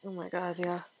terrifying. Oh my God,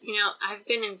 yeah. I've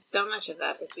been in so much of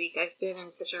that this week. I've been in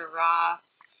such a raw,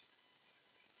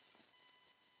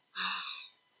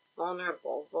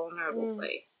 vulnerable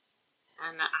place.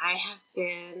 And I have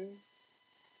been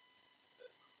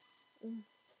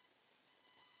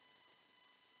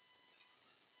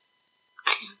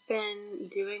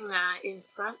doing that in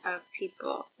front of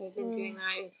people. I've been doing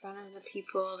that in front of the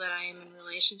people that I am in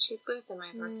relationship with in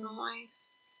my personal life.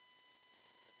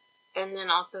 And then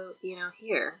also,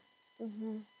 here.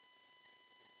 And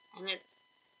it's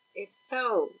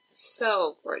so,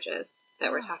 so gorgeous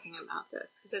that we're talking about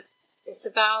this. Because it's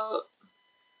about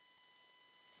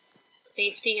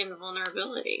safety and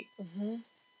vulnerability.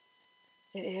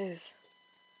 It is.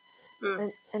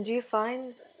 And do you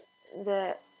find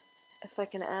that, if I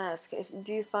can ask,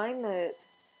 do you find that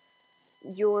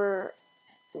your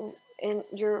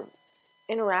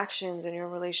interactions and your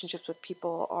relationships with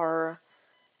people are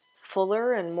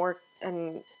fuller and more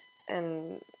and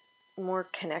more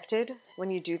connected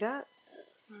when you do that?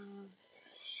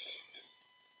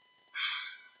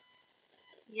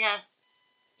 Yes.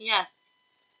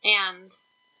 And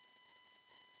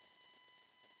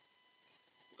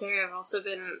there have also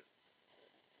been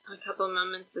a couple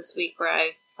moments this week where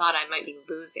I thought I might be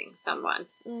losing someone.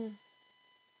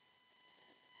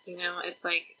 It's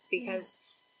like, because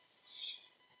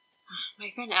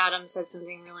my friend Adam said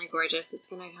something really gorgeous. It's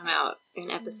going to come out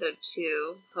in episode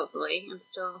 2, hopefully. I'm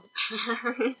still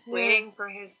waiting for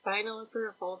his final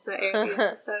approval to air the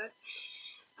episode.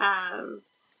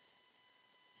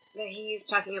 But he's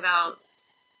talking about,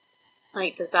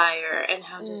 like, desire and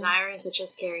how desire is such a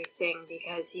scary thing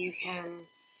because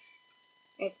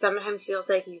it sometimes feels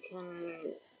like you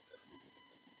can,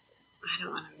 I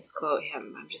don't want to misquote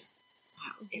him.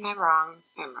 If I'm wrong,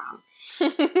 I'm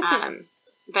wrong.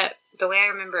 But the way I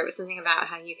remember it was something about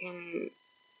how you can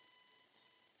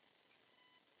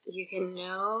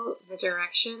know the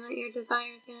direction that your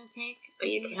desire is going to take, but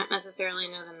you can't necessarily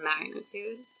know the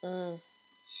magnitude. And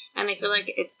I feel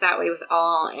like it's that way with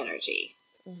all energy.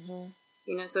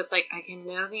 So it's like I can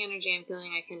know the energy I'm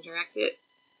feeling, I can direct it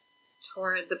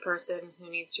toward the person who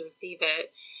needs to receive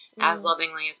it as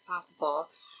lovingly as possible,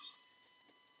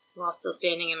 while still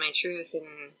standing in my truth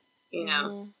and,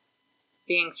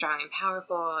 being strong and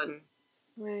powerful and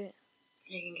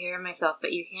taking care of myself.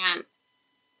 But you can't,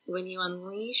 when you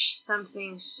unleash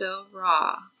something so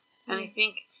raw, and I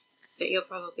think that you'll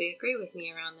probably agree with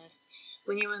me around this,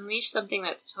 when you unleash something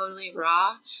that's totally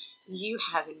raw, you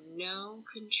have no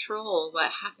control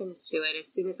what happens to it as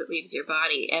soon as it leaves your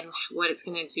body and what it's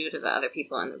going to do to the other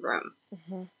people in the room.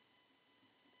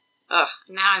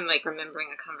 Now I'm like remembering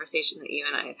a conversation that you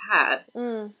and I have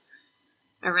had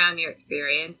around your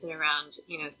experience and around,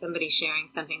 somebody sharing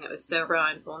something that was so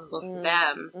raw and vulnerable for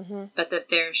them, but that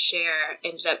their share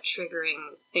ended up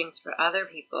triggering things for other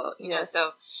people,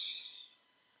 so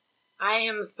I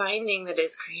am finding that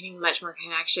it's creating much more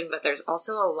connection, but there's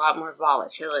also a lot more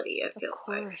volatility, it feels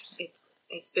like.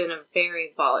 It's been a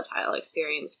very volatile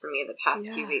experience for me the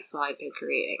past few weeks while I've been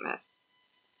creating this.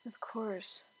 Of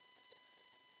course.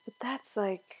 But that's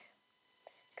like,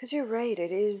 because you're right,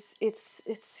 it's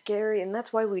scary, and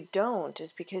that's why we don't,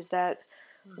 is because that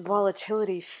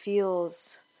volatility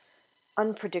feels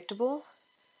unpredictable,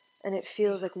 and it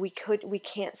feels like we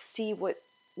can't see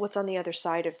what's on the other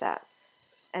side of that.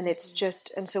 And it's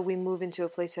just, and so we move into a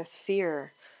place of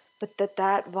fear, but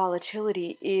that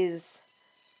volatility is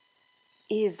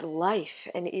life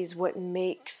and is what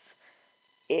makes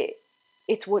it.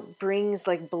 It's what brings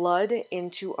like blood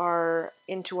into our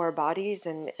bodies,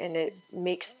 and it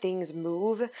makes things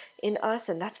move in us,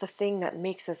 and that's the thing that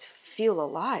makes us feel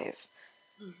alive.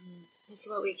 It's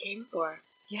what we came for.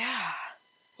 Yeah,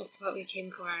 it's what we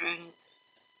came for, and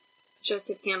it's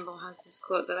Joseph Campbell has this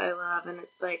quote that I love, and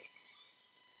it's like,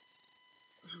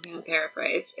 I'm going to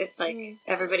paraphrase. It's like,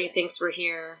 everybody thinks we're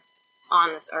here on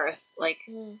this earth, like,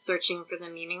 searching for the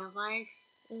meaning of life.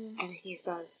 And he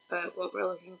says, but what we're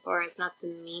looking for is not the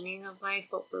meaning of life.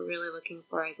 What we're really looking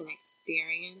for is an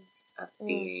experience of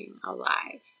being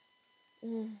alive.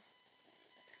 And,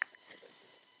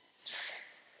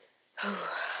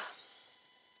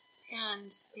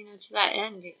 to that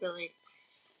end, I feel like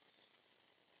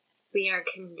we are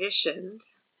conditioned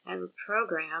and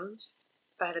programmed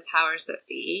by the powers that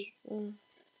be,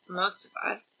 most of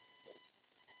us,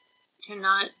 to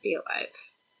not be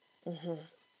alive.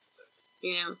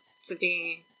 To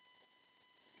be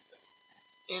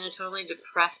in a totally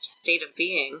depressed state of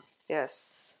being.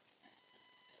 Yes.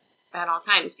 At all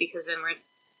times, because then we're,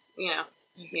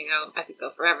 I could go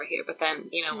forever here, but then,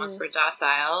 once we're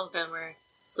docile, then we're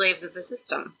slaves of the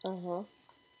system.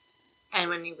 And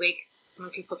when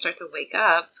people start to wake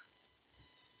up,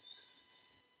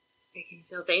 they can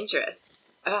feel dangerous.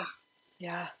 Ugh.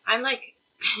 Yeah. I'm like,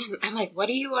 what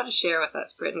do you want to share with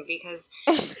us, Britton? Because,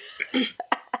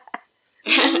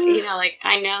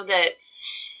 I know that,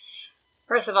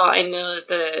 first of all, I know that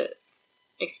the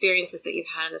experiences that you've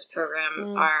had in this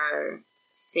program are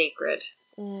sacred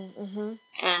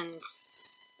and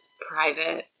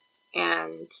private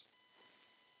and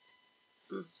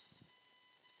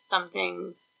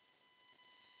something,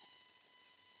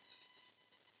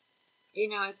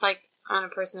 it's like on a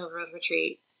personal growth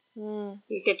retreat.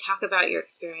 You could talk about your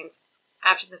experience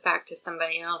after the fact to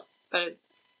somebody else, but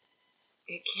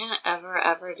it can't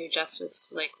ever do justice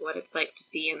to like what it's like to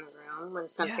be in the room when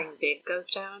something big goes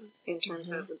down in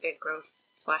terms of the big growth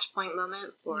flashpoint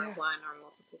moment for one or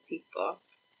multiple people.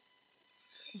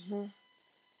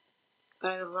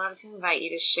 But I would love to invite you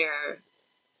to share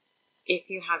if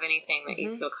you have anything that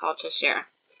you feel called to share.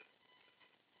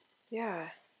 Yeah.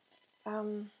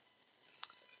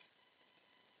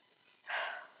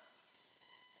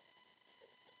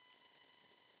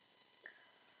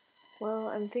 Well,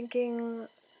 I'm thinking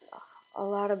a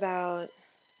lot about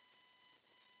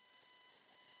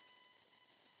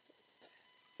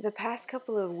the past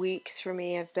couple of weeks for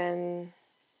me have been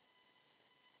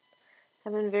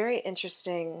very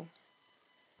interesting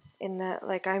in that,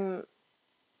 like, I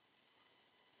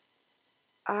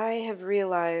have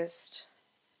realized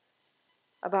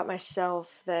about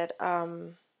myself that I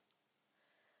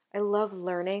love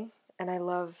learning and I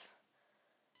love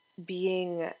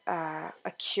being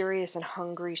a curious and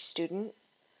hungry student.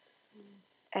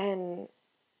 And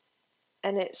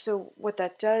so what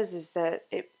that does is that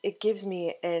it gives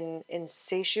me an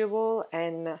insatiable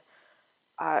and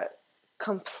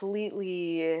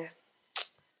completely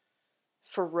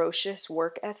ferocious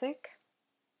work ethic,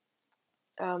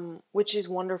 which is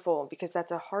wonderful because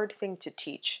that's a hard thing to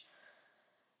teach.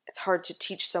 It's hard to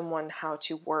teach someone how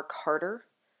to work harder.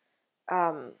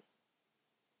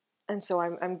 And so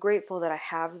I'm grateful that I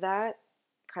have that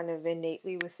kind of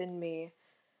innately within me.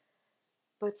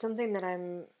 But something that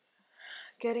I'm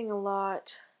getting a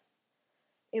lot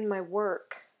in my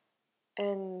work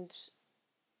and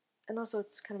also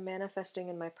it's kind of manifesting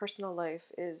in my personal life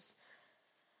is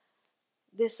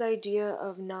this idea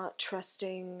of not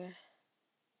trusting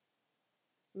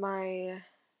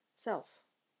myself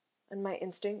and my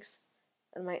instincts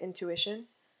and my intuition,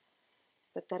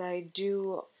 but that I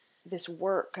do this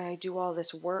work and I do all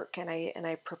this work and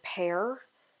I prepare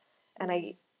and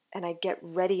I get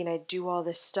ready and I do all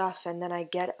this stuff and then I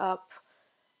get up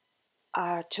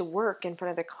to work in front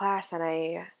of the class and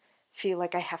I feel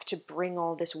like I have to bring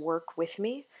all this work with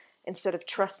me instead of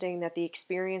trusting that the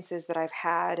experiences that I've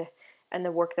had and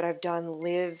the work that I've done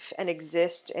live and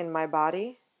exist in my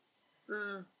body.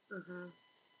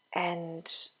 And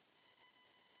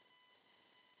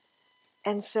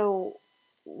so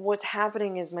what's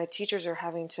happening is my teachers are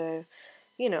having to,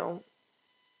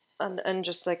 and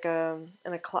just like on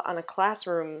a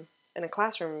classroom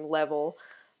level,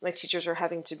 my teachers are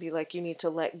having to be like, you need to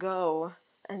let go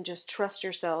and just trust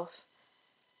yourself.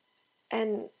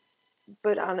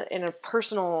 But in a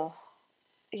personal,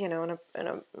 in a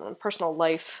personal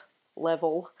life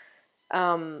level,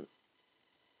 I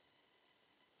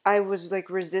was like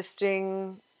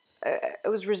resisting. I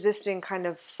was resisting kind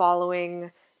of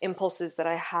following impulses that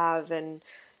I have and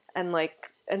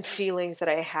feelings that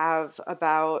I have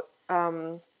about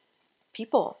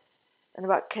people and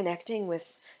about connecting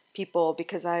with people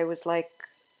because I was like,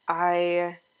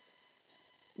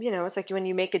 it's like when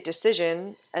you make a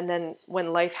decision and then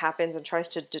when life happens and tries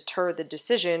to deter the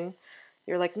decision,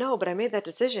 you're like, no, but I made that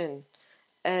decision.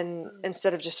 And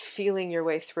instead of just feeling your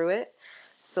way through it.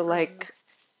 So like,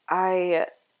 I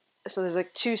so there's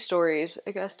like two stories,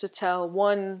 I guess, to tell.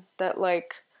 One that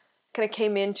like kind of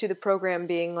came into the program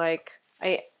being like,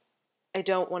 I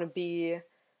don't want to be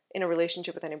in a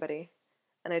relationship with anybody,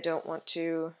 and I don't want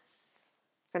to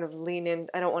kind of lean in.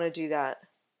 I don't want to do that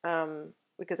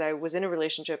because I was in a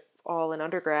relationship all in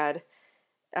undergrad,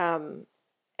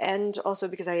 and also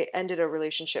because I ended a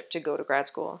relationship to go to grad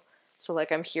school. So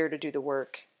like I'm here to do the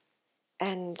work,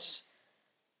 and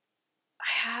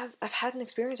I've had an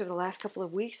experience over the last couple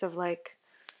of weeks of like,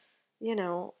 you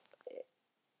know,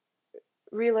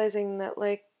 realizing that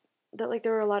like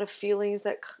there are a lot of feelings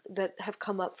that have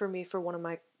come up for me for one of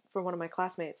my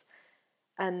classmates,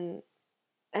 and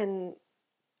and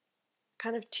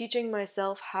kind of teaching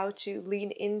myself how to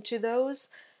lean into those,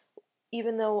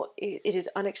 even though it is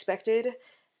unexpected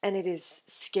and it is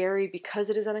scary because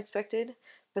it is unexpected,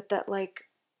 but that like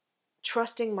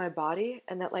trusting my body,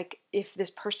 and that like if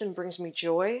this person brings me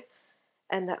joy,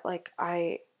 and that like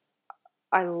I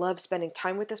love spending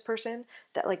time with this person,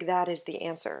 that like that is the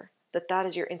answer, that that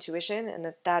is your intuition, and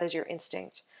that that is your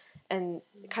instinct, and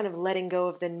kind of letting go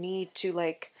of the need to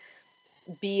like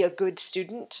be a good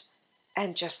student,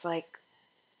 and just like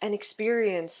and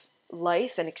experience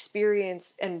life, and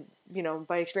experience, and you know,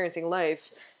 by experiencing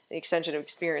life, the extension of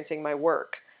experiencing my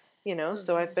work, you know.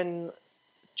 So I've been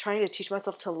trying to teach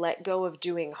myself to let go of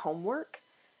doing homework,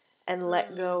 and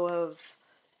let go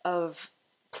of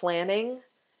planning,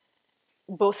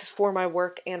 both for my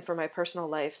work and for my personal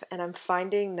life. And I'm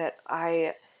finding that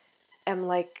I am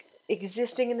like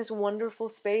existing in this wonderful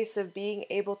space of being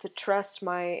able to trust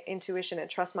my intuition and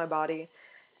trust my body.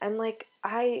 And like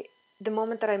the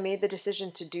moment that I made the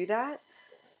decision to do that,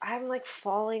 I'm like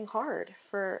falling hard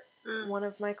for one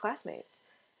of my classmates.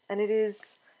 And it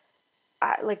is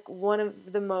like one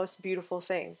of the most beautiful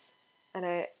things.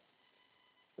 And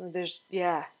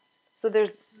so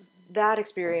there's that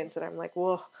experience that I'm like,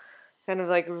 whoa, kind of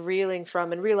like reeling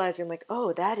from, and realizing like,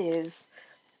 oh, that is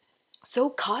so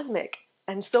cosmic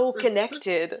and so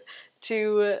connected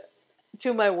to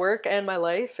my work and my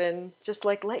life. And just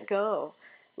like let go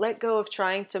of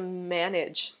trying to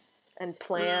manage and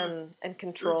plan and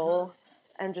control,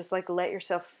 and just like let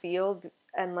yourself feel.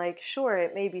 And like, sure,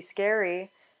 it may be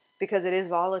scary because it is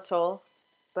volatile,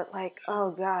 but like, oh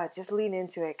god, just lean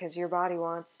into it because your body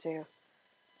wants to.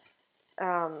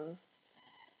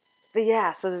 But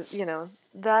yeah, so you know,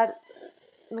 that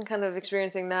I'm kind of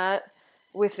experiencing that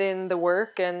within the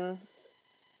work and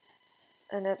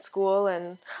at school.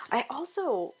 And I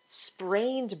also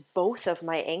sprained both of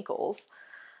my ankles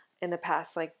in the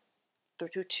past like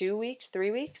 2 weeks,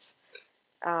 3 weeks.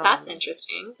 That's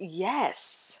interesting.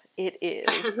 Yes, it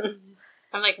is.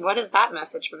 I'm like, what is that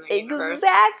message from the universe?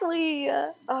 Exactly.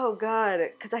 Oh god,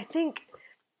 because I think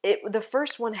the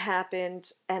first one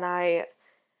happened, and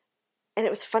it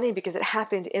was funny because it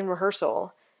happened in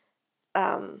rehearsal,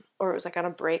 or it was like on a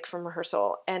break from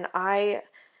rehearsal, and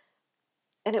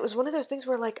it was one of those things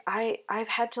where like I've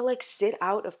had to like sit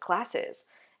out of classes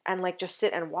and like just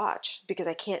sit and watch because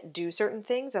I can't do certain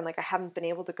things, and like I haven't been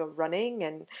able to go running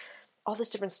and all this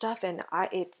different stuff, and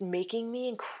it's making me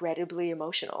incredibly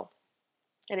emotional,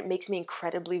 and it makes me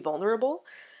incredibly vulnerable,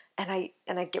 and I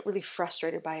get really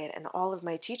frustrated by it. And all of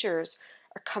my teachers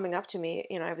are coming up to me.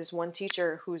 You know, I have this one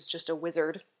teacher who's just a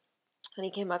wizard, and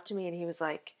he came up to me and he was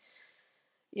like,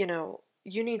 you know,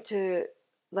 you need to,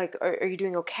 like, are you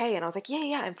doing okay? And I was like,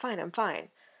 yeah, I'm fine.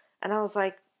 And I was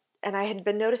like, and I had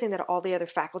been noticing that all the other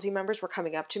faculty members were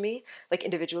coming up to me, like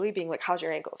individually being like, how's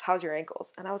your ankles? How's your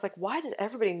ankles? And I was like, why does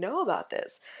everybody know about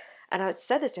this? And I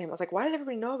said this to him. I was like, why does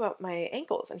everybody know about my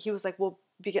ankles? And he was like, well,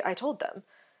 because I told them.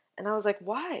 And I was like,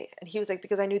 why? And he was like,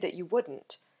 because I knew that you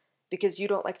wouldn't, because you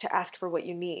don't like to ask for what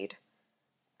you need.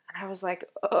 And I was like,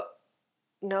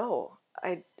 no,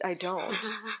 I don't.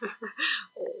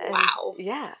 And, wow.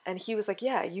 yeah. And he was like,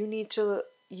 yeah, you need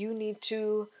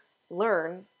to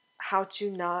learn how to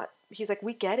not, he's like,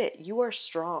 we get it. You are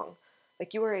strong.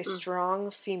 Like, you are a strong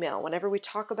female. Whenever we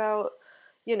talk about,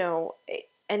 you know,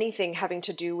 anything having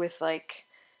to do with like,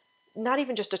 not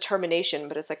even just determination,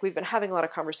 but it's like, we've been having a lot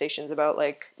of conversations about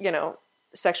like, you know,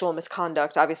 sexual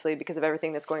misconduct, obviously, because of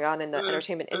everything that's going on in the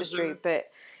entertainment industry.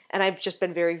 And I've just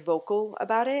been very vocal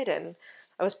about it. And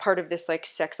I was part of this like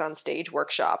sex on stage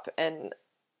workshop, and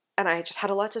I just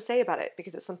had a lot to say about it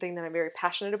because it's something that I'm very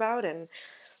passionate about, and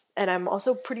I'm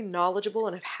also pretty knowledgeable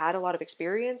and have had a lot of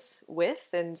experience with.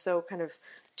 And so kind of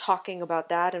talking about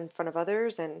that in front of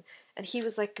others, and he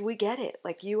was like, we get it.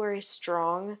 Like, you are a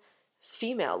strong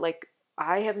female. Like,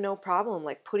 I have no problem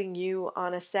like putting you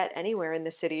on a set anywhere in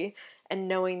the city, and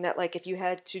knowing that like if you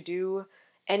had to do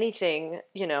anything,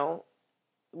 you know,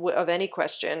 of any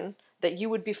question, that you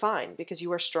would be fine because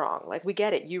you are strong. Like, we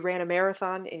get it. You ran a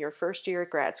marathon in your first year at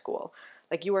grad school.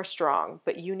 Like, you are strong,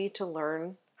 but you need to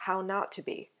learn how not to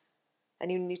be.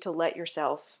 And you need to let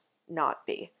yourself not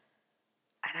be.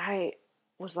 And I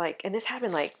was like, and this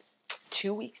happened like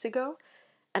 2 weeks ago.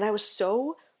 And I was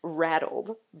so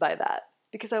rattled by that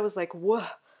because I was like, whoa.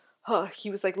 Huh. He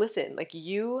was like, listen, like,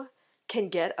 you can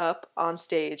get up on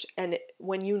stage, and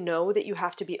when you know that you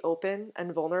have to be open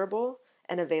and vulnerable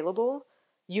and available,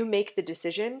 you make the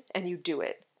decision and you do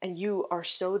it. And you are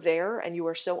so there and you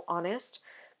are so honest.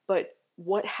 But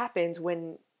what happens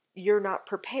when you're not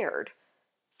prepared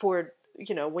for,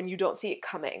 when you don't see it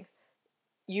coming?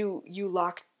 You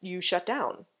shut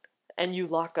down and you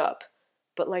lock up.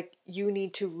 But like, you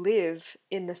need to live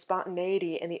in the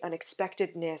spontaneity and the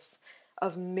unexpectedness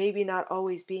of maybe not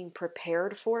always being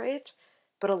prepared for it,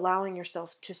 but allowing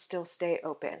yourself to still stay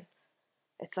open.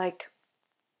 It's like,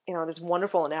 this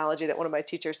wonderful analogy that one of my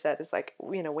teachers said is like,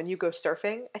 when you go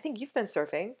surfing, I think you've been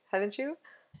surfing, haven't you?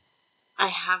 I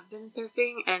have been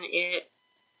surfing, and it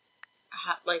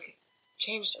like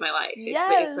changed my life.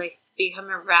 Yes. It's like become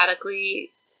a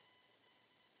radically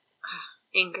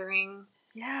anchoring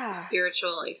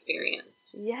spiritual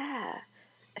experience. Yeah.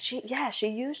 She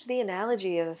used the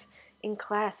analogy of in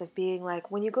class of being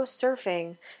like, when you go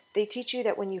surfing, they teach you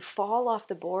that when you fall off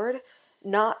the board,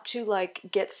 not to like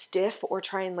get stiff or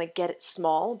try and like get it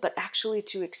small, but actually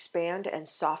to expand and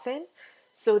soften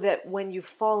so that when you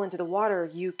fall into the water,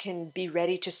 you can be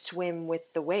ready to swim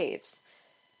with the waves.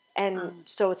 And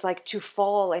so it's like to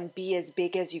fall and be as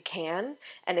big as you can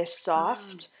and as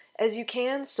soft as you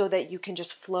can so that you can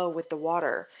just flow with the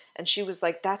water. And she was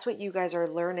like, that's what you guys are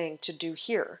learning to do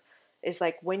here, is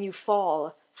like, when you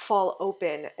fall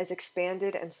open, as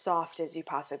expanded and soft as you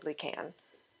possibly can.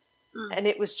 And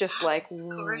it was just like,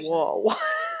 whoa.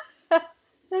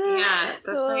 Yeah,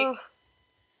 that's like...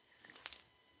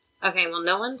 Okay, well,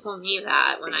 no one told me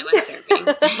that when I went surfing.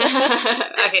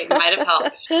 Okay, it might have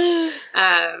helped.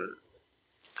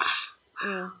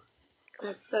 Wow.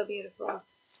 That's so beautiful.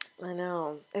 I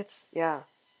know. It's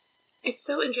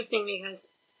so interesting because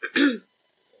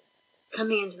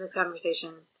coming into this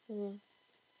conversation, the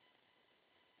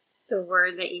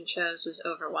word that you chose was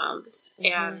overwhelmed.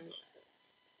 And,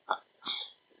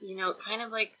 kind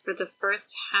of like for the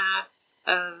first half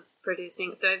of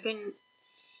producing, so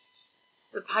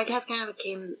the podcast kind of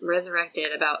became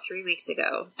resurrected about 3 weeks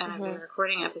ago, and I've been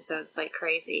recording episodes like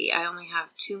crazy. I only have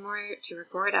 2 more to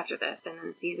record after this, and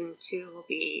then season 2 will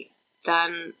be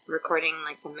done recording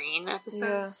like the main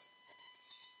episodes.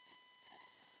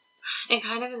 Yeah. And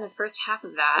kind of in the first half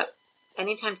of that,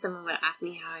 anytime someone would ask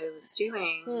me how I was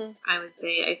doing, I would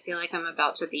say, I feel like I'm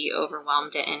about to be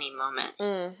overwhelmed at any moment.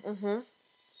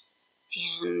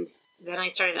 And then I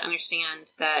started to understand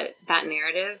that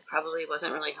narrative probably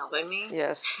wasn't really helping me.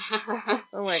 Yes.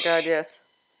 Oh my God, yes.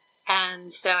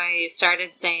 And so I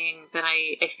started saying that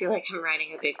I feel like I'm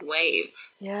riding a big wave.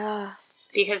 Yeah.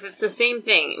 Because it's the same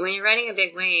thing. When you're riding a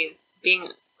big wave, being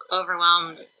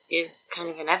overwhelmed is kind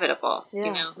of inevitable.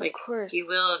 Yeah, like, of course. You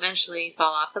will eventually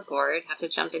fall off the board, have to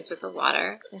jump into the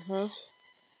water.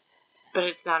 But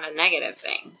it's not a negative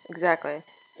thing. Exactly.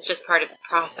 It's just part of the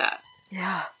process.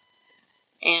 Yeah.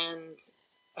 And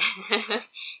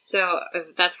so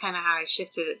that's kind of how I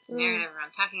shifted the narrative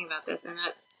around talking about this. And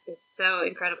it's so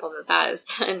incredible that is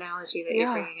the analogy that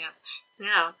you're bringing up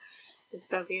now. It's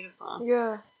so beautiful.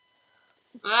 Yeah.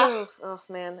 It's oh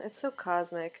man, it's so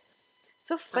cosmic.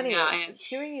 So funny.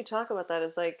 Hearing you talk about that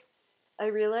is like, I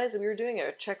realized we were doing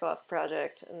a Chekhov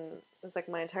project, and it was like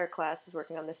my entire class is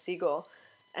working on the seagull.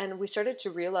 And we started to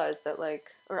realize that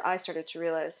I started to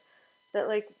realize that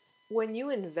when you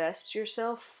invest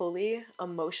yourself fully,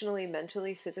 emotionally,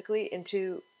 mentally, physically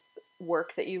into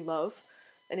work that you love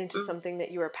and into something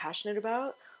that you are passionate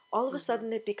about, all of a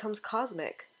sudden it becomes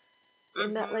cosmic.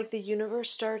 And that the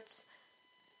universe starts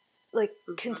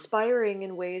conspiring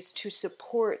in ways to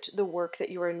support the work that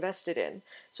you are invested in.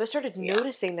 So I started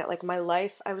noticing that my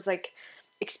life, I was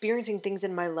experiencing things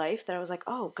in my life that I was like,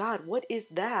 oh God, what is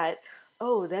that?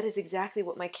 Oh, that is exactly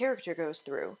what my character goes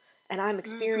through. And I'm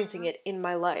experiencing it in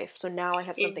my life. So now I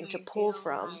have something to pull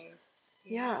from.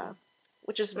 Yeah.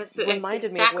 Which is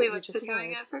reminded me of what you just said. Exactly what's been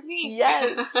going on for me.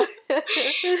 Yes.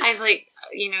 I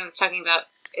was talking about,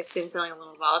 it's been feeling a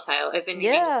little volatile. I've been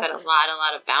needing to set a lot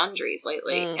of boundaries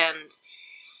lately. And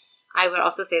I would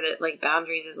also say that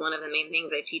boundaries is one of the main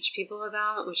things I teach people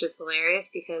about, which is hilarious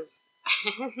because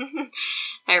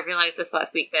I realized this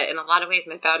last week that in a lot of ways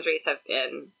my boundaries have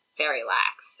been very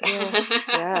lax.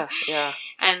 Yeah.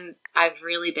 And I've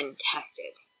really been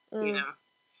tested, and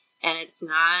it's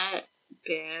not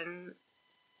been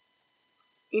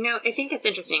You know, I think it's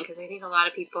interesting because I think a lot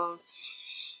of people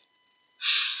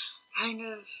kind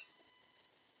of,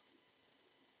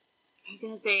 I was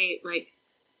going to say, like,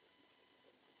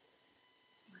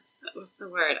 what's the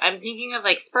word? I'm thinking of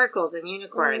like sparkles and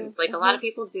unicorns. Like a lot of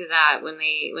people do that when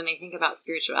they think about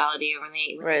spirituality, or when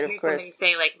they hear somebody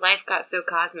say like life got so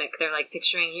cosmic, they're like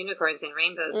picturing unicorns and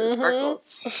rainbows and sparkles.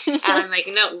 And I'm like,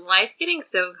 no, life getting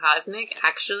so cosmic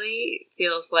actually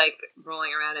feels like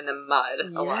rolling around in the mud a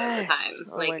lot of the time.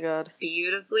 Oh my God.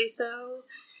 Beautifully so.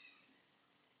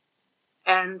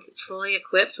 And fully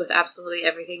equipped with absolutely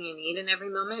everything you need in every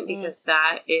moment, because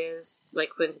that is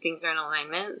like when things are in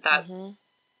alignment, that's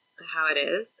how it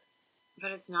is.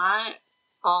 But it's not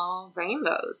all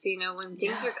rainbows. You know, when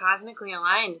things are cosmically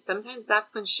aligned, sometimes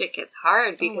that's when shit gets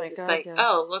hard, because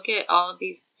oh, look at all of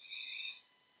these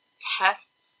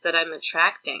tests that I'm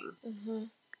attracting.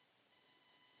 Look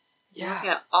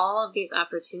at all of these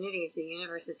opportunities the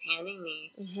universe is handing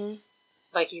me.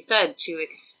 Like you said, to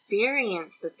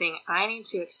experience the thing I need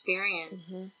to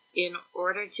experience in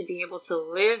order to be able to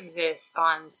live this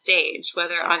on stage,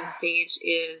 whether on stage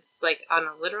is like on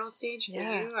a literal stage for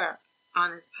you, or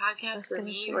on this podcast for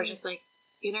me, or just like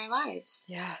in our lives.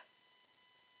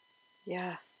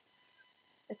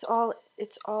 It's all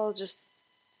just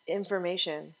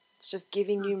information. It's just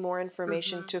giving you more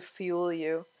information to fuel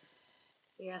you.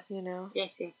 Yes. You know?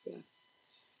 Yes.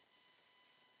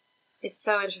 It's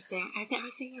so interesting. I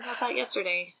was thinking about that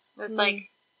yesterday. It was like,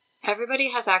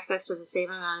 everybody has access to the same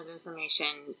amount of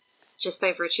information just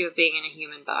by virtue of being in a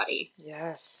human body.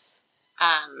 Yes.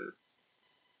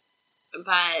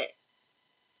 But,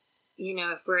 you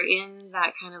know, if we're in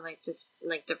that kind of like just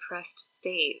like depressed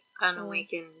state,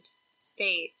 unawakened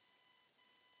state,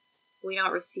 we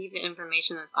don't receive the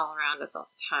information that's all around us all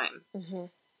the time.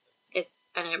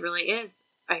 And it really is,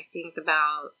 I think,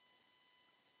 about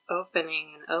opening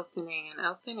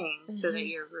so that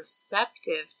you're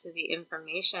receptive to the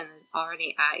information that's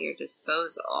already at your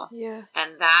disposal.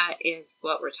 And that is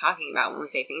what we're talking about when we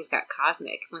say things got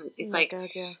cosmic. When it's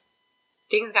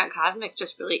things got cosmic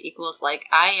just really equals like,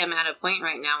 I am at a point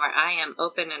right now where I am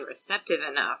open and receptive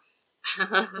enough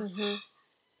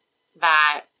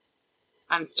that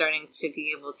I'm starting to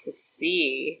be able to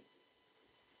see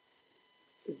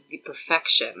the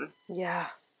perfection of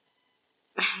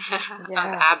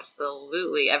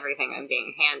absolutely everything I'm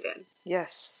being handed.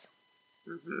 Yes.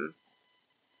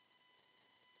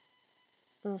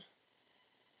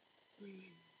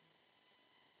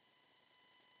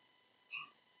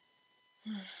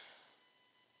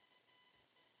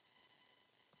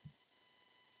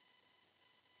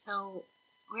 So,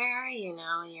 where are you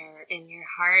now in your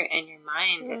heart and your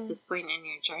mind at this point in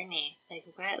your journey?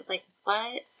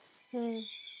 What?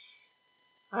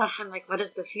 I'm like, what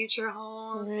does the future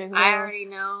hold? I already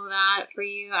know that for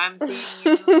you. I'm seeing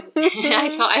you. I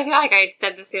feel like I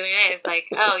said this the other day. It's like,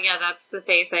 oh yeah, that's the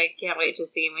face I can't wait to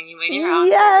see when you win your Oscar.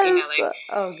 Yes. You know, like,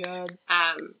 oh God.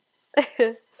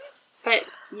 But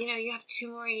you know, you have 2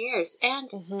 more years,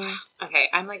 and okay,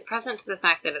 I'm like present to the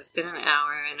fact that it's been an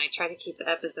hour, and I try to keep the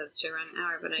episodes to around an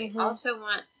hour. But I also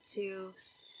want to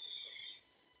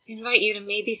invite you to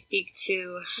maybe speak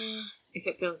to, if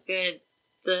it feels good,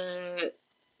 the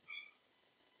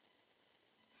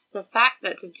fact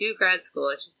that to do grad school,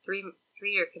 it's just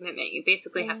 3-year commitment. You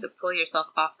basically have to pull yourself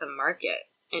off the market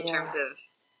in terms of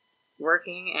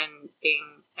working and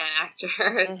being an actor.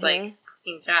 It's like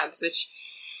taking jobs, which,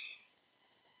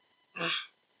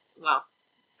 well,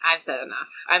 I've said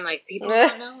enough. I'm like, people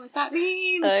don't know what that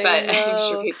means, but I'm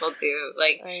sure people do.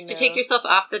 Like, to take yourself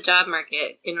off the job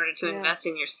market in order to invest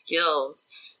in your skills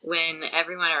when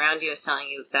everyone around you is telling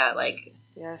you that, like,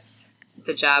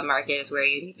 the job market is where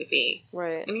you need to be.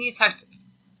 Right. I mean,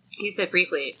 you said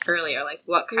briefly earlier, like,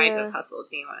 what kind of hustle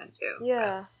do you want to do?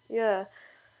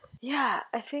 Yeah,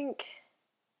 I think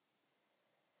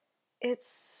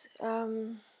it's, I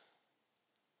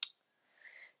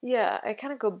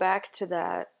kind of go back to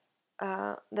that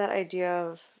idea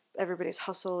of everybody's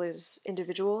hustle is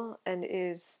individual and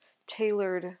is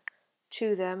tailored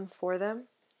to them, for them.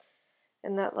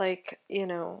 And that, like, you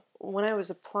know, when I was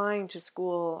applying to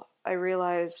school, I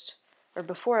realized, or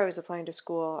before I was applying to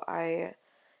school, I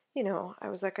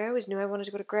was like, I always knew I wanted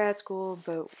to go to grad school,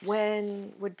 but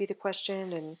when would be the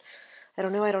question, and I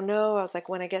don't know. I was like,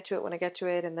 when I get to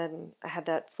it, and then I had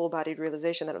that full-bodied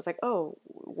realization that it was like, oh,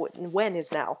 when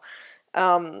is now?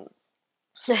 And,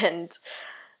 and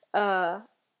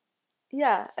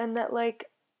that,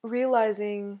 like,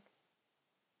 realizing,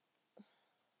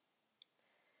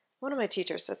 one of my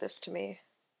teachers said this to me,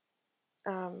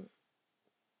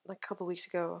 like a couple weeks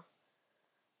ago,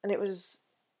 and it was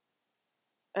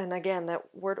and again, that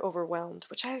word overwhelmed,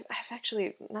 which I've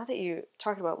actually, now that you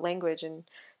talked about language and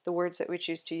the words that we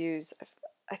choose to use,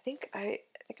 I think I'm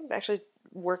actually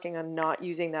working on not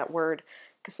using that word,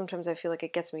 because sometimes I feel like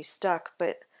it gets me stuck,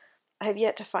 but I have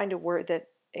yet to find a word that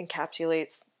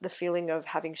encapsulates the feeling of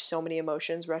having so many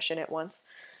emotions rush in at once.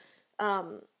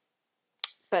 Um,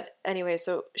 but anyway,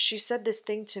 so she said this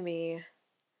thing to me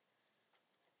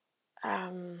a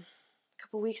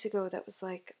couple weeks ago that was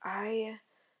like,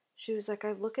 she was like,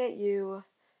 I look at you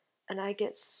and I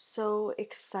get so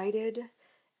excited,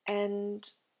 and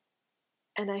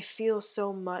I feel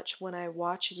so much when I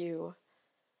watch you,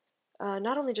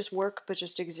 not only just work but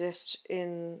just exist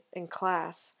in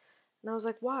class. And I was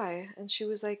like, why? And she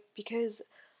was like, because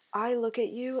I look at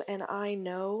you and I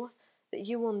know that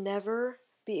you will never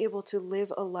be able to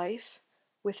live a life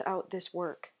without this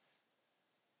work.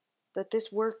 That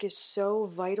this work is so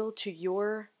vital to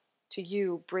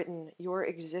you, Britain, your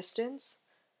existence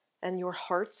and your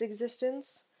heart's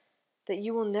existence, that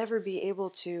you will never be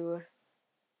able to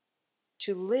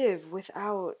live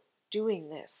without doing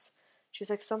this. She's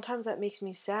like, sometimes that makes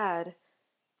me sad,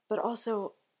 but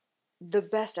also the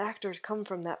best actors come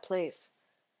from that place.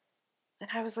 And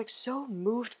I was like so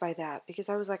moved by that, because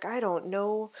I was like, I don't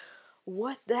know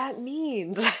what that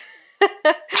means.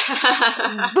 But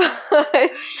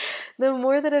the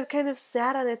more that I've kind of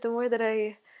sat on it, the more that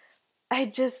I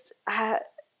just, that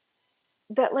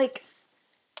like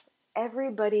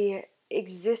everybody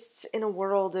exists in a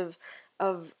world of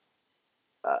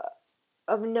uh,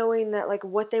 of knowing that like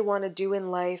what they want to do in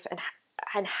life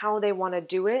and how they want to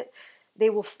do it, they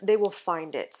will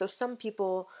find it. So some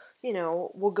people,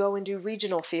 will go and do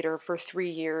regional theater for 3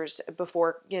 years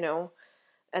before,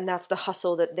 and that's the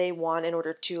hustle that they want in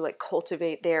order to like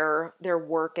cultivate their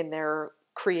work and their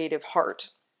creative heart.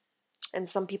 And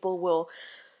some people will,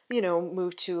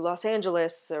 move to Los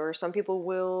Angeles, or some people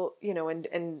will,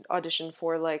 and audition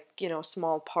for like,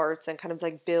 small parts and kind of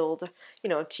like build,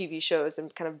 TV shows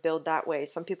and kind of build that way.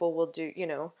 Some people will do,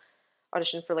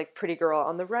 audition for like Pretty Girl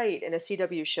on the Right in a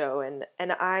CW show. And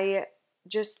I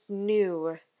just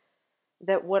knew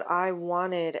that what I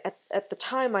wanted at the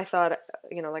time, I thought,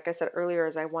 like I said earlier,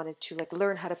 is I wanted to like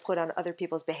learn how to put on other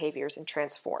people's behaviors and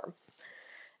transform.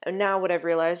 And now what I've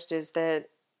realized is that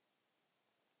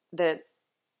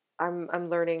I'm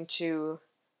learning to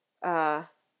uh,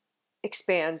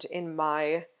 expand in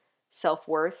my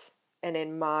self-worth and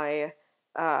in my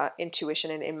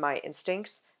intuition and in my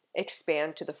instincts,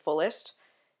 expand to the fullest.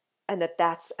 And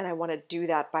and I want to do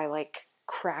that by like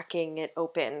cracking it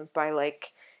open, by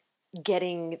like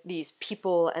getting these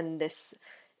people and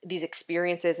these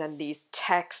experiences and these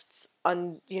texts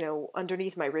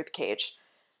underneath my rib cage,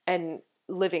 and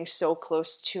living so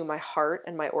close to my heart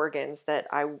and my organs that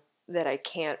I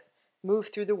can't move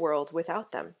through the world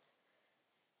without them.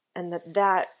 And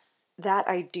that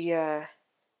idea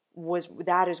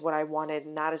that is what I wanted,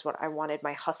 and that is what I wanted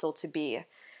my hustle to be.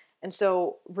 And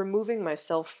so removing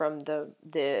myself from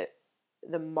the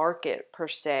market per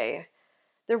se,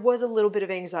 there was a little bit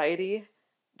of anxiety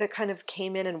that kind of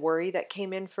came in, and worry that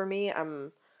came in for me.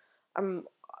 I'm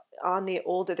on the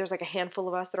older, there's like a handful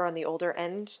of us that are on the older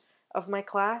end of my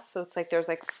class. So it's like there's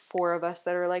like 4 of us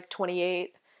that are like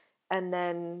 28, and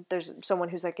then there's someone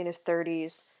who's like in his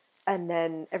 30s, and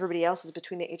then everybody else is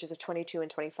between the ages of 22 and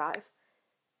 25.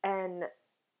 And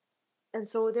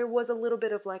so there was a little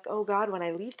bit of like, oh God, when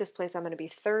I leave this place, I'm going to be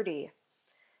 30.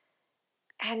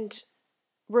 And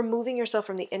removing yourself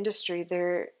from the industry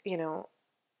there,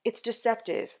 it's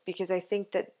deceptive, because I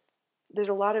think that there's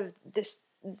a lot of this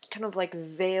kind of like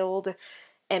veiled,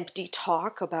 empty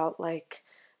talk about like,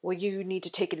 well, you need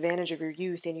to take advantage of your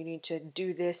youth and you need to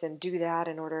do this and do that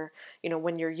in order,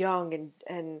 when you're young,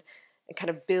 and kind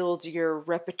of build your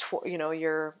repertoire,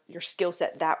 your skill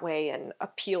set that way, and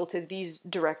appeal to these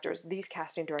directors, these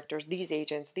casting directors, these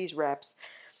agents, these reps,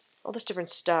 all this different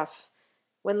stuff.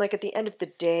 When like at the end of the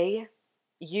day,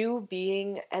 you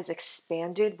being as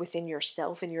expanded within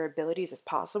yourself and your abilities as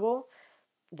possible,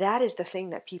 that is the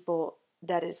thing that people,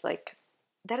 that is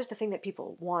the thing that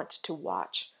people want to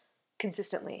watch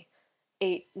consistently,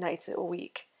 8 nights a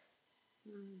week,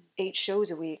 8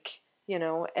 shows a week,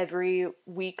 every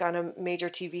week on a major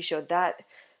TV show.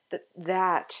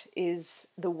 That is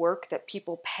the work that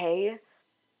people pay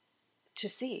to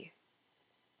see.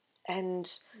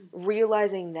 And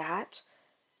realizing that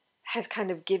has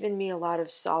kind of given me a lot of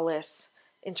solace,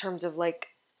 in terms of like,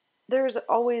 there's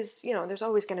always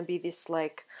going to be this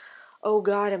like, oh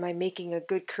God, am I making a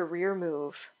good career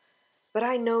move? But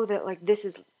I know that like this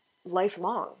is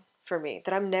lifelong for me,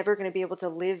 that I'm never going to be able to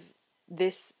live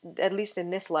this, at least in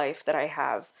this life that I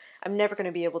have. I'm never going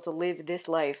to be able to live this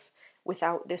life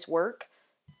without this work.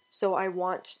 So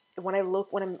when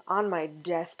I'm on my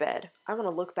deathbed, I want to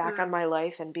look back on my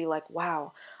life and be like,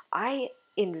 wow, I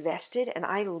invested and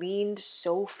I leaned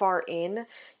so far in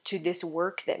to this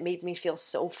work that made me feel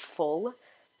so full.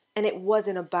 And it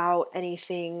wasn't about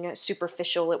anything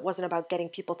superficial. It wasn't about getting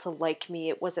people to like me.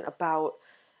 It wasn't about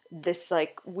this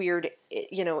like weird,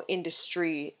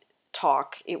 industry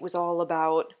talk. It was all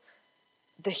about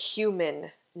the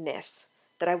humanness,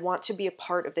 that I want to be a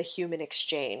part of the human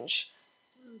exchange.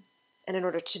 And in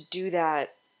order to do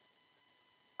that,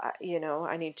 I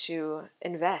need to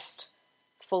invest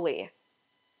fully.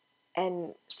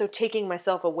 And so taking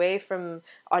myself away from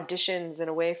auditions and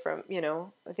away from,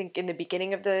 I think in the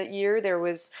beginning of the year, there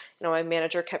was, my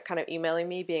manager kept kind of emailing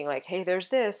me being like, hey, there's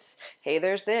this. Hey,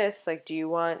 there's this. Like,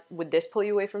 would this pull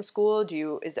you away from school?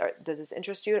 Does this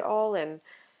interest you at all? And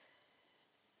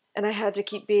I had to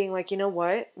keep being like, you know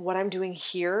what I'm doing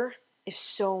here is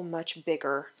so much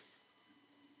bigger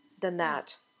than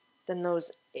that, than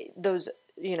those,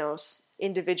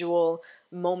 individual,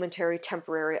 momentary,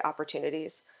 temporary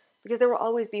opportunities. Because there will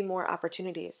always be more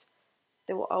opportunities.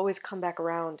 They will always come back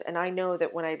around. And I know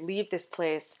that when I leave this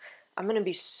place, I'm going to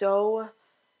be so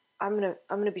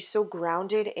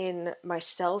grounded in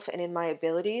myself and in my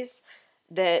abilities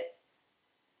that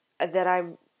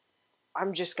I'm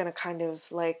just going to kind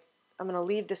of like, I'm going to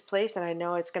leave this place and I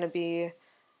know it's going to be,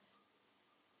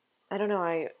 I don't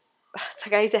know, it's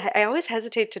like I always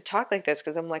hesitate to talk like this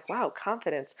because I'm like, wow,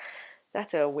 confidence.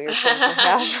 That's a weird thing to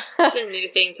have. It's a new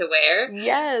thing to wear.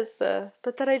 Yes.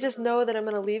 But that I just know that I'm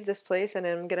going to leave this place and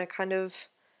I'm going to kind of,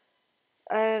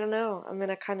 I don't know, I'm going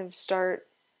to kind of start,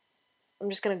 I'm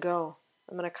just going to go.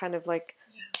 I'm going to kind of like,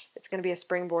 it's going to be a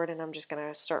springboard and I'm just going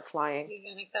to start flying. You're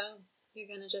going to go. You're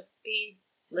going to just be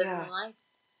living the life.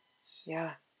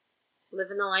 Yeah.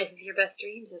 Living the life of your best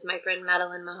dreams, as my friend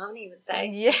Madeline Mahoney would say.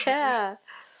 Yeah.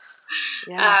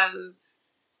 Yeah.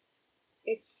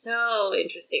 It's so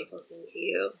interesting to listen to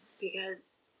you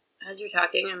because as you're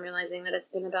talking, I'm realizing that it's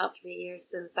been about 3 years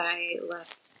since I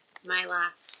left my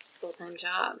last full-time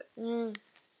job.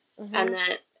 Mm-hmm. And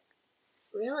that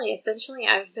really, essentially,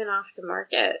 I've been off the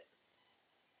market.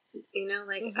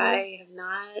 I have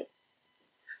not,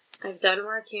 I've done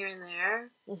work here and there.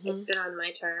 Mm-hmm. It's been on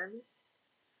my terms.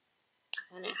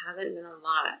 And it hasn't been a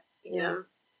lot, you know?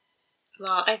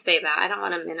 Well, I say that. I don't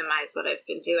want to minimize what I've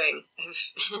been doing.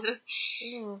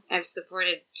 I've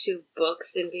supported 2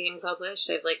 books in being published.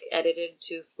 I've, edited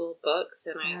 2 full books.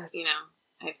 And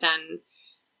I've done,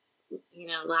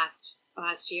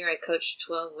 last year I coached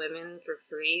 12 women for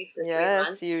free for 3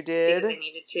 months. Yes, you did. Because I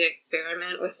needed to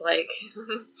experiment with,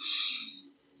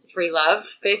 free love,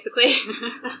 basically.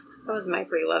 That was my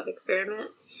free love experiment.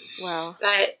 Wow.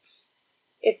 But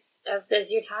it's,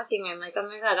 as you're talking, I'm like, oh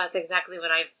my God, that's exactly what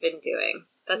I've been doing.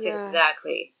 That's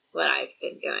exactly what I've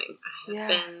been doing. I have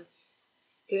been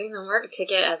doing the work to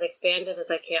get as expanded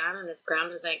as I can and as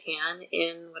grounded as I can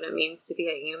in what it means to be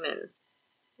a human.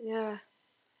 Yeah.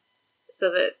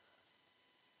 So that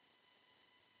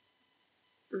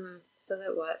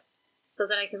what? So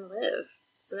that I can live.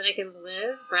 So that I can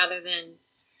live rather than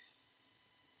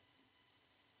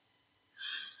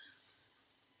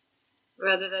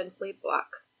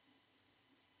sleepwalk.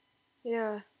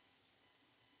 Yeah.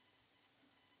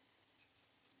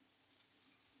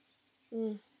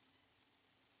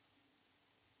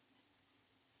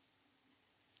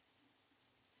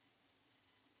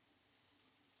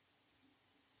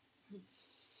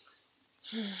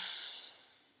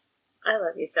 I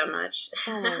love you so much.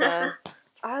 Oh my God.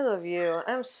 I love you.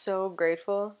 I'm so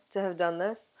grateful to have done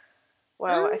this.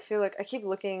 Wow, I feel like I keep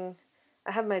looking.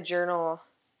 I have my journal.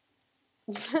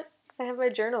 I have my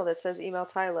journal that says email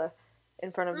Tyla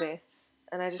in front of me.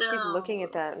 And I just keep looking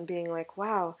at that and being like,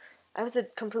 wow, I was a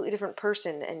completely different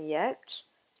person. And yet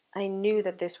I knew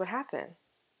that this would happen.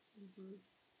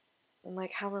 And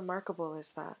how remarkable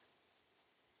is that?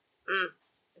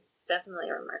 It's definitely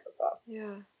remarkable.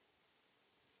 Yeah.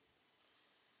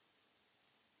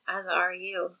 As are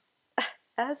you.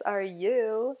 As are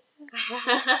you.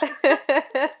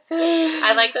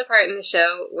 I like the part in the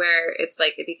show where it's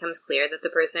it becomes clear that the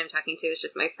person I'm talking to is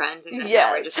just my friend and that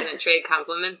now we're just going to trade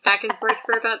compliments back and forth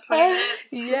for about 20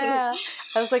 minutes. Yeah.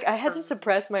 I was like, I had to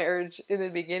suppress my urge in the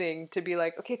beginning to be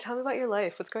like, okay, tell me about your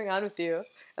life. What's going on with you?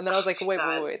 And then I was like,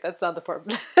 wait. That's not the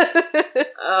part.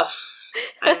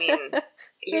 I mean,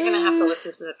 you're going to have to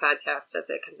listen to the podcast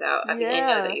as it comes out. I mean, I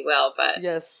know that you will, but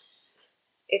yes,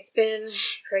 it's been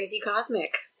crazy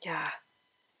cosmic. Yeah.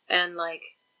 And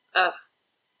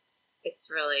it's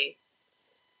really,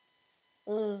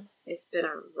 it's been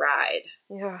a ride.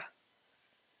 Yeah.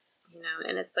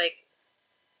 And it's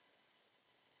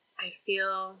I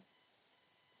feel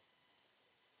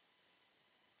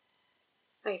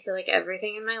like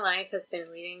everything in my life has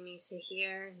been leading me to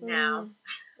here now.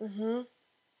 Mm-hmm. And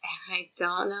I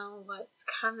don't know what's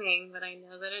coming, but I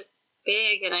know that it's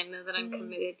big, and I know that I'm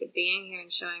committed to being here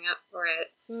and showing up for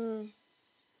it.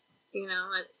 You know,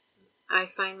 I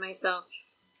find myself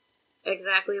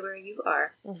exactly where you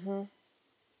are. You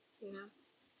know?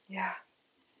 Yeah.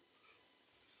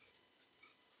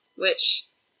 Which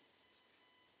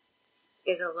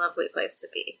is a lovely place to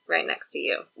be, right next to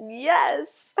you.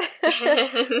 Yes!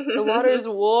 The water's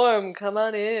warm. Come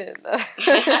on in.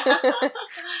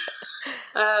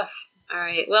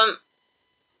 Alright, well,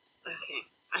 okay.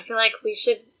 I feel like we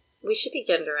should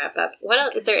begin to wrap up. What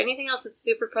else? Is there anything else that's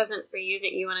super present for you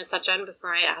that you want to touch on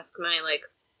before I ask my, like,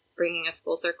 bringing us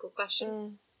full circle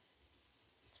questions?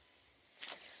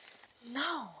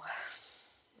 No.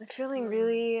 I'm feeling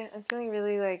really,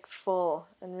 like, full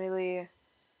and really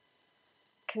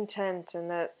content, and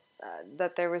that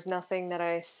there was nothing that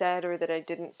I said or that I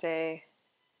didn't say.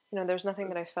 You know, there's nothing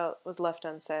that I felt was left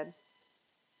unsaid.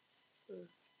 I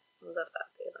love that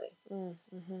feeling.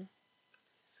 Mm-hmm.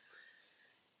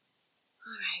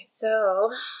 Alright,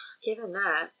 so, given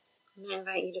that, I'm going to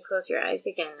invite you to close your eyes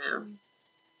again now.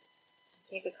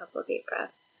 Take a couple deep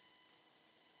breaths.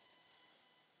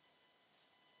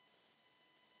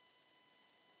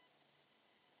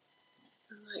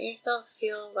 And let yourself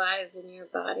feel alive in your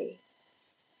body.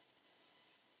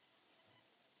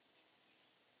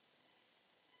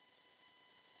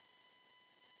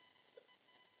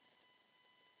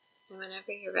 And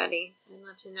whenever you're ready, I'd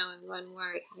love to know in one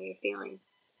word how you're feeling.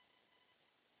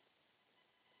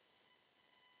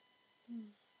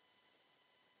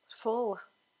 Full.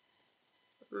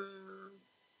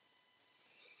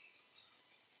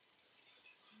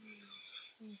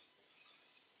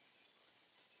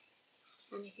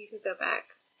 And if you could go back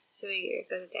to a year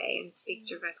ago today and speak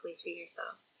directly to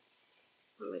yourself,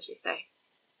 what would you say?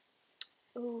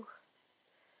 Ooh.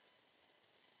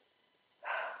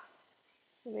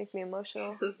 You make me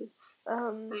emotional. I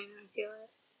know, I feel it.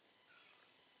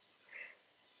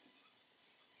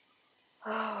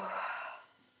 Oh.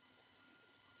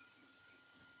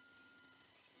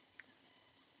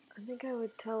 I think I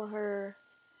would tell her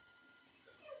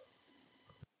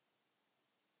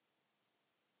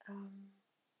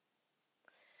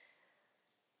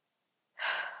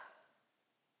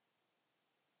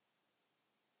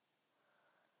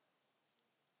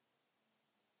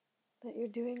that you're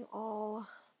doing all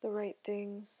the right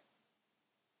things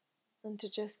and to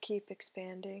just keep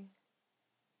expanding.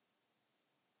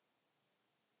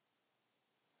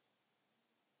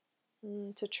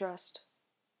 To trust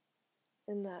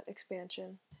in that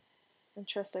expansion and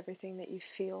trust everything that you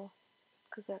feel,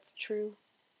 because that's true.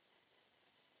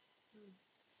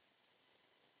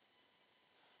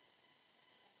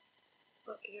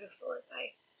 What beautiful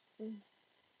advice.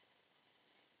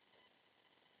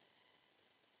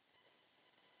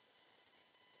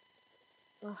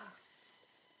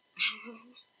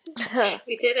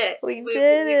 We did it. We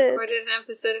did it. We recorded an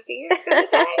episode of the year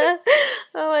today.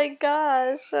 Oh my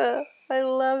gosh. I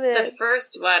love it. The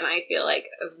first one, I feel like,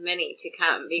 of many to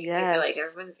come, because I feel like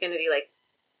everyone's going to be like,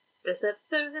 this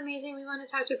episode was amazing. We want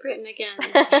to talk to Britten again.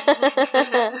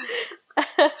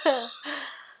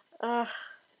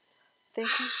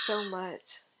 Thank you so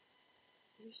much.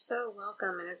 You're so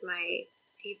welcome. It is my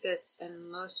deepest and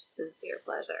most sincere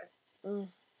pleasure.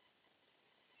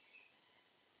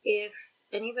 If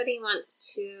anybody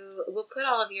wants to, we'll put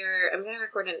all of your, I'm going to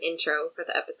record an intro for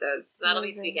the episodes. So that'll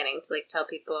be the beginning to, like, tell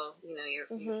people, you know, your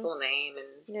full name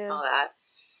and all that.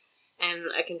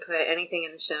 And I can put anything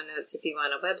in the show notes if you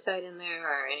want a website in there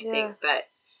or anything. Yeah. But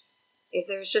if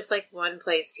there's just, like, one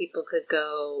place people could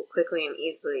go quickly and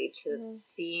easily to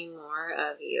see more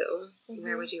of you,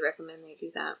 where would you recommend they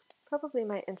do that? Probably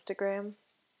my Instagram.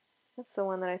 That's the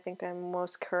one that I think I'm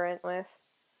most current with.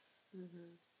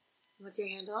 What's your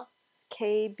handle?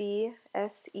 KBSEIB.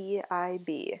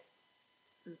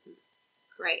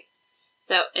 Great.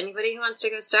 So, anybody who wants to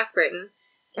go stalk Britten,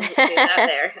 do that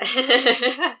there.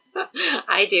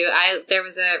 I do. There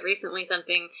was recently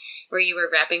something where you were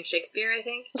rapping Shakespeare, I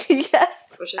think.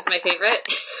 Yes. Which was my favorite.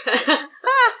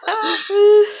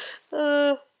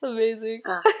 Amazing.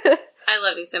 I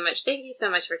love you so much. Thank you so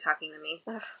much for talking to me.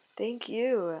 Thank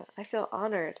you. I feel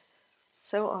honored.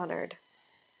 So honored.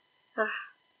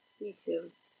 Me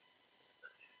too.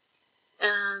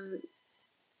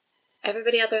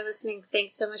 Everybody out there listening,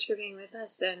 thanks so much for being with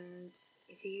us. And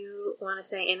if you want to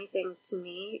say anything to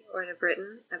me or to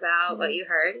Britten about what you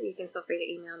heard, you can feel free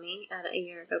to email me at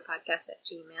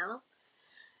ayearagopodcast@gmail.com.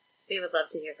 We would love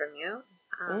to hear from you.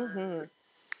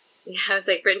 Yeah, I was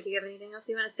like, Britton, do you have anything else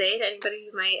you want to say to anybody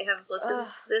who might have listened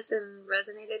to this and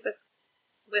resonated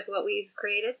with what we've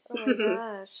created? Oh my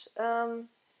gosh.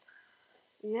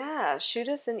 Yeah, shoot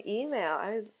us an email.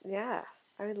 I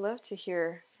would love to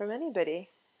hear from anybody.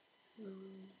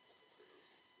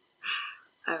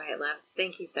 All right, love.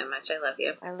 Thank you so much. I love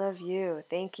you. I love you.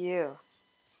 Thank you.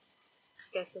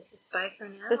 I guess this is bye for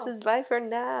now. This is bye for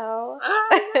now.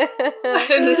 Oh,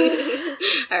 no.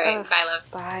 All right, bye, love.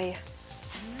 Bye.